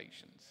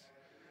limitations.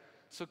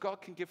 So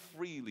God can give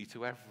freely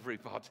to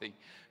everybody.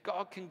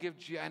 God can give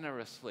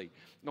generously.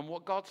 And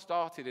what God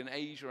started in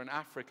Asia and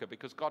Africa,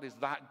 because God is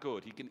that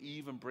good, he can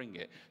even bring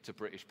it to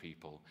British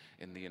people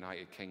in the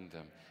United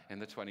Kingdom in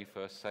the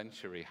 21st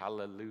century.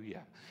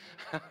 Hallelujah.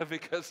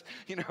 Because,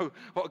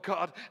 what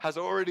God has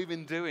already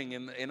been doing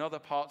in other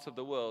parts of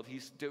the world,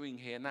 he's doing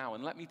here now.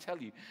 And let me tell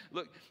you,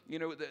 look,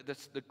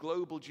 the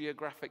global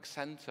geographic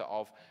center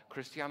of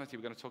Christianity,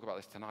 we're going to talk about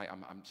this tonight.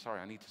 I'm sorry,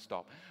 I need to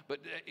stop. But,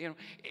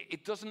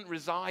 it doesn't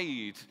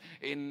reside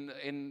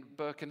in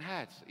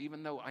Birkenhead,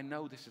 even though I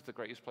know this is the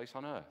greatest place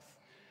on earth.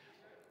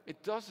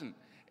 It doesn't.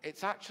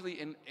 It's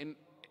actually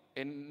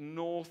in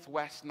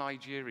northwest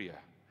Nigeria.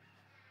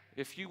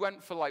 If you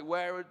went for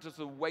where does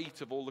the weight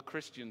of all the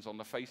Christians on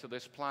the face of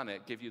this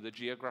planet give you the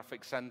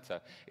geographic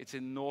center, it's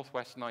in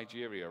northwest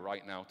Nigeria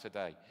right now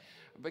today.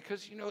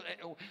 Because,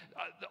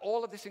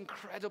 all of this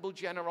incredible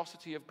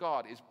generosity of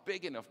God is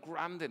big enough,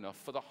 grand enough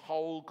for the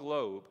whole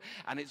globe,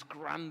 and it's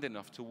grand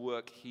enough to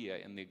work here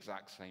in the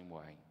exact same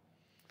way.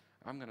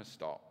 I'm going to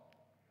stop,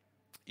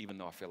 even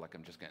though I feel like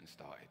I'm just getting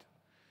started.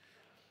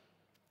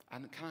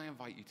 And can I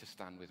invite you to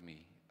stand with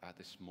me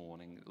this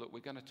morning? Look, we're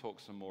going to talk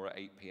some more at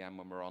 8 p.m.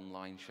 when we're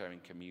online sharing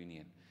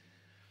communion.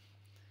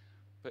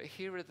 But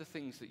here are the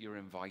things that you're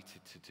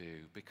invited to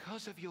do.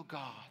 Because of your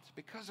God,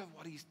 because of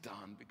what he's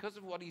done, because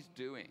of what he's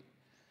doing,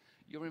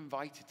 you're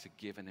invited to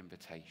give an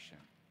invitation.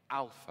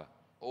 Alpha,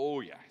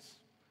 oh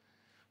yes.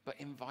 But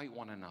invite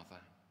one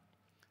another.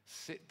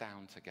 Sit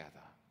down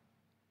together.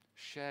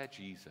 Share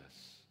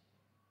Jesus.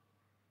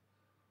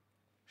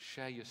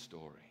 Share your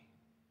story,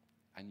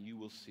 and you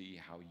will see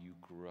how you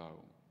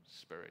grow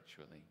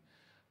spiritually.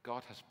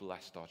 God has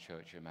blessed our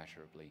church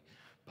immeasurably,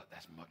 but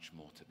there's much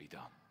more to be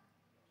done.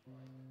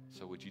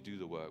 So would you do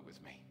the work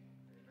with me?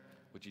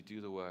 Would you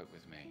do the work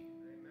with me?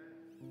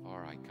 All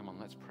right, come on,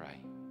 let's pray.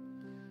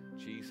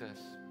 Jesus,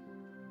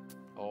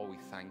 oh, we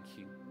thank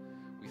you.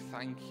 We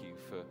thank you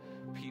for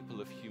people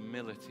of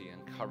humility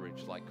and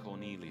courage like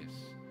Cornelius,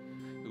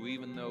 who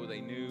even though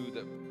they knew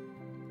that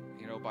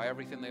by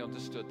everything they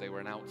understood, they were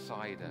an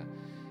outsider.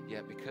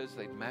 Yet because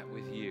they'd met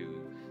with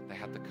you, they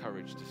had the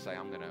courage to say,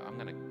 I'm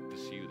gonna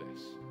pursue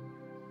this.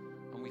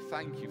 And we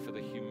thank you for the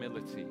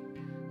humility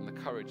and the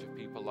courage of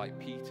people like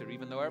Peter,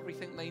 even though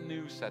everything they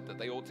knew said that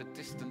they ought to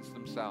distance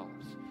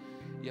themselves.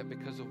 Yet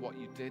because of what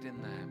you did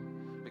in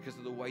them, because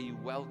of the way you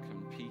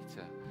welcomed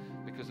Peter,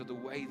 because of the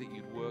way that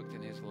you'd worked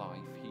in his life,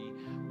 he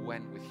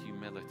went with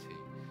humility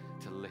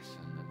to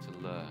listen and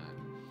to learn,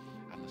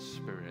 and the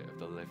Spirit of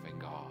the living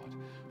God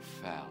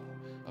fell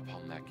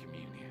upon their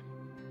communion.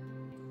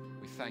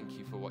 We thank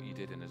you for what you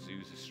did in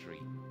Azusa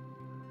Street.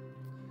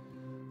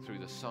 Through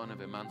the son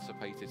of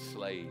emancipated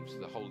slaves,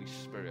 the Holy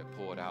Spirit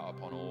poured out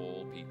upon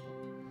all people.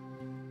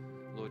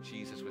 Lord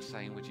Jesus, we're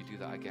saying, would you do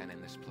that again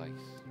in this place?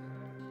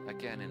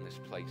 Again in this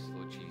place,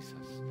 Lord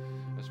Jesus,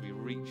 as we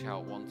reach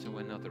out one to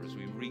another, as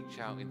we reach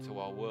out into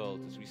our world,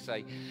 as we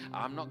say,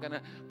 I'm not going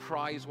to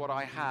prize what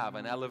I have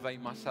and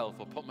elevate myself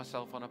or put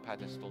myself on a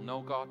pedestal.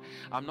 No, God,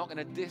 I'm not going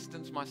to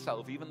distance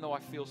myself, even though I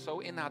feel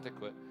so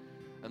inadequate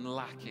and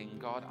lacking.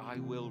 God, I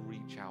will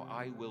reach out.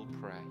 I will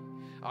pray.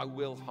 I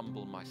will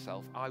humble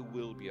myself. I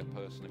will be a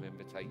person of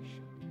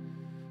invitation.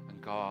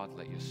 And God,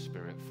 let your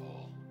Spirit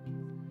fall.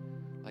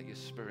 Let your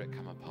Spirit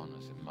come upon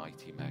us in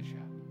mighty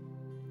measure.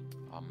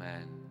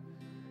 Amen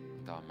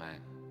and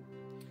amen.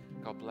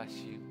 God bless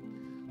you.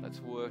 Let's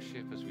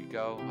worship as we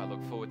go. I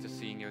look forward to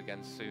seeing you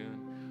again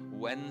soon.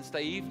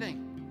 Wednesday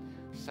evening,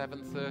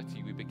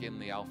 7:30, we begin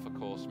the Alpha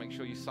course. Make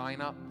sure you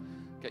sign up,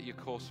 get your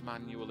course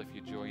manual if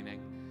you're joining,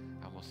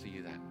 and we'll see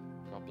you then.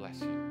 God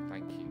bless you.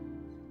 Thank you.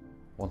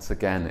 Once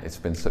again, it's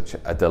been such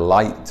a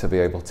delight to be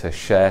able to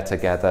share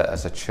together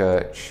as a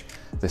church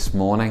this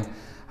morning.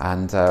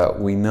 And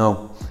we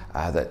know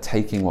that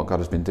taking what God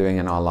has been doing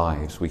in our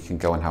lives, we can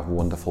go and have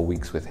wonderful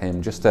weeks with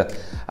Him. Just to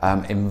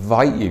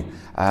invite you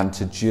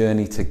to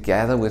journey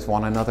together with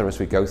one another as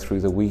we go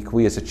through the week.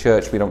 We as a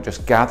church, we don't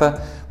just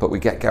gather, but we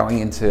get going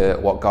into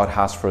what God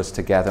has for us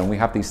together. And we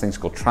have these things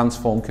called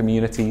Transform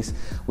communities.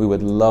 We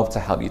would love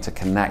to help you to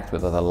connect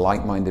with other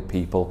like-minded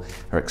people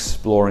who are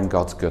exploring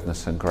God's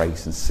goodness and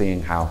grace and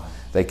seeing how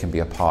they can be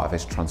a part of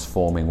His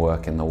transforming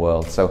work in the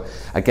world. So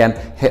again,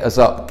 hit us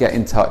up, get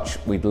in touch.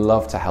 We'd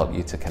love to help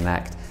you to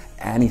connect.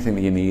 Anything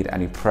that you need,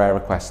 any prayer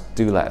requests,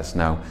 do let us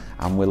know.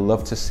 And we'll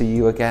love to see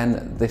you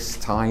again this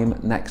time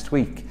next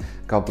week.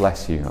 God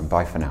bless you and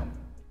bye for now.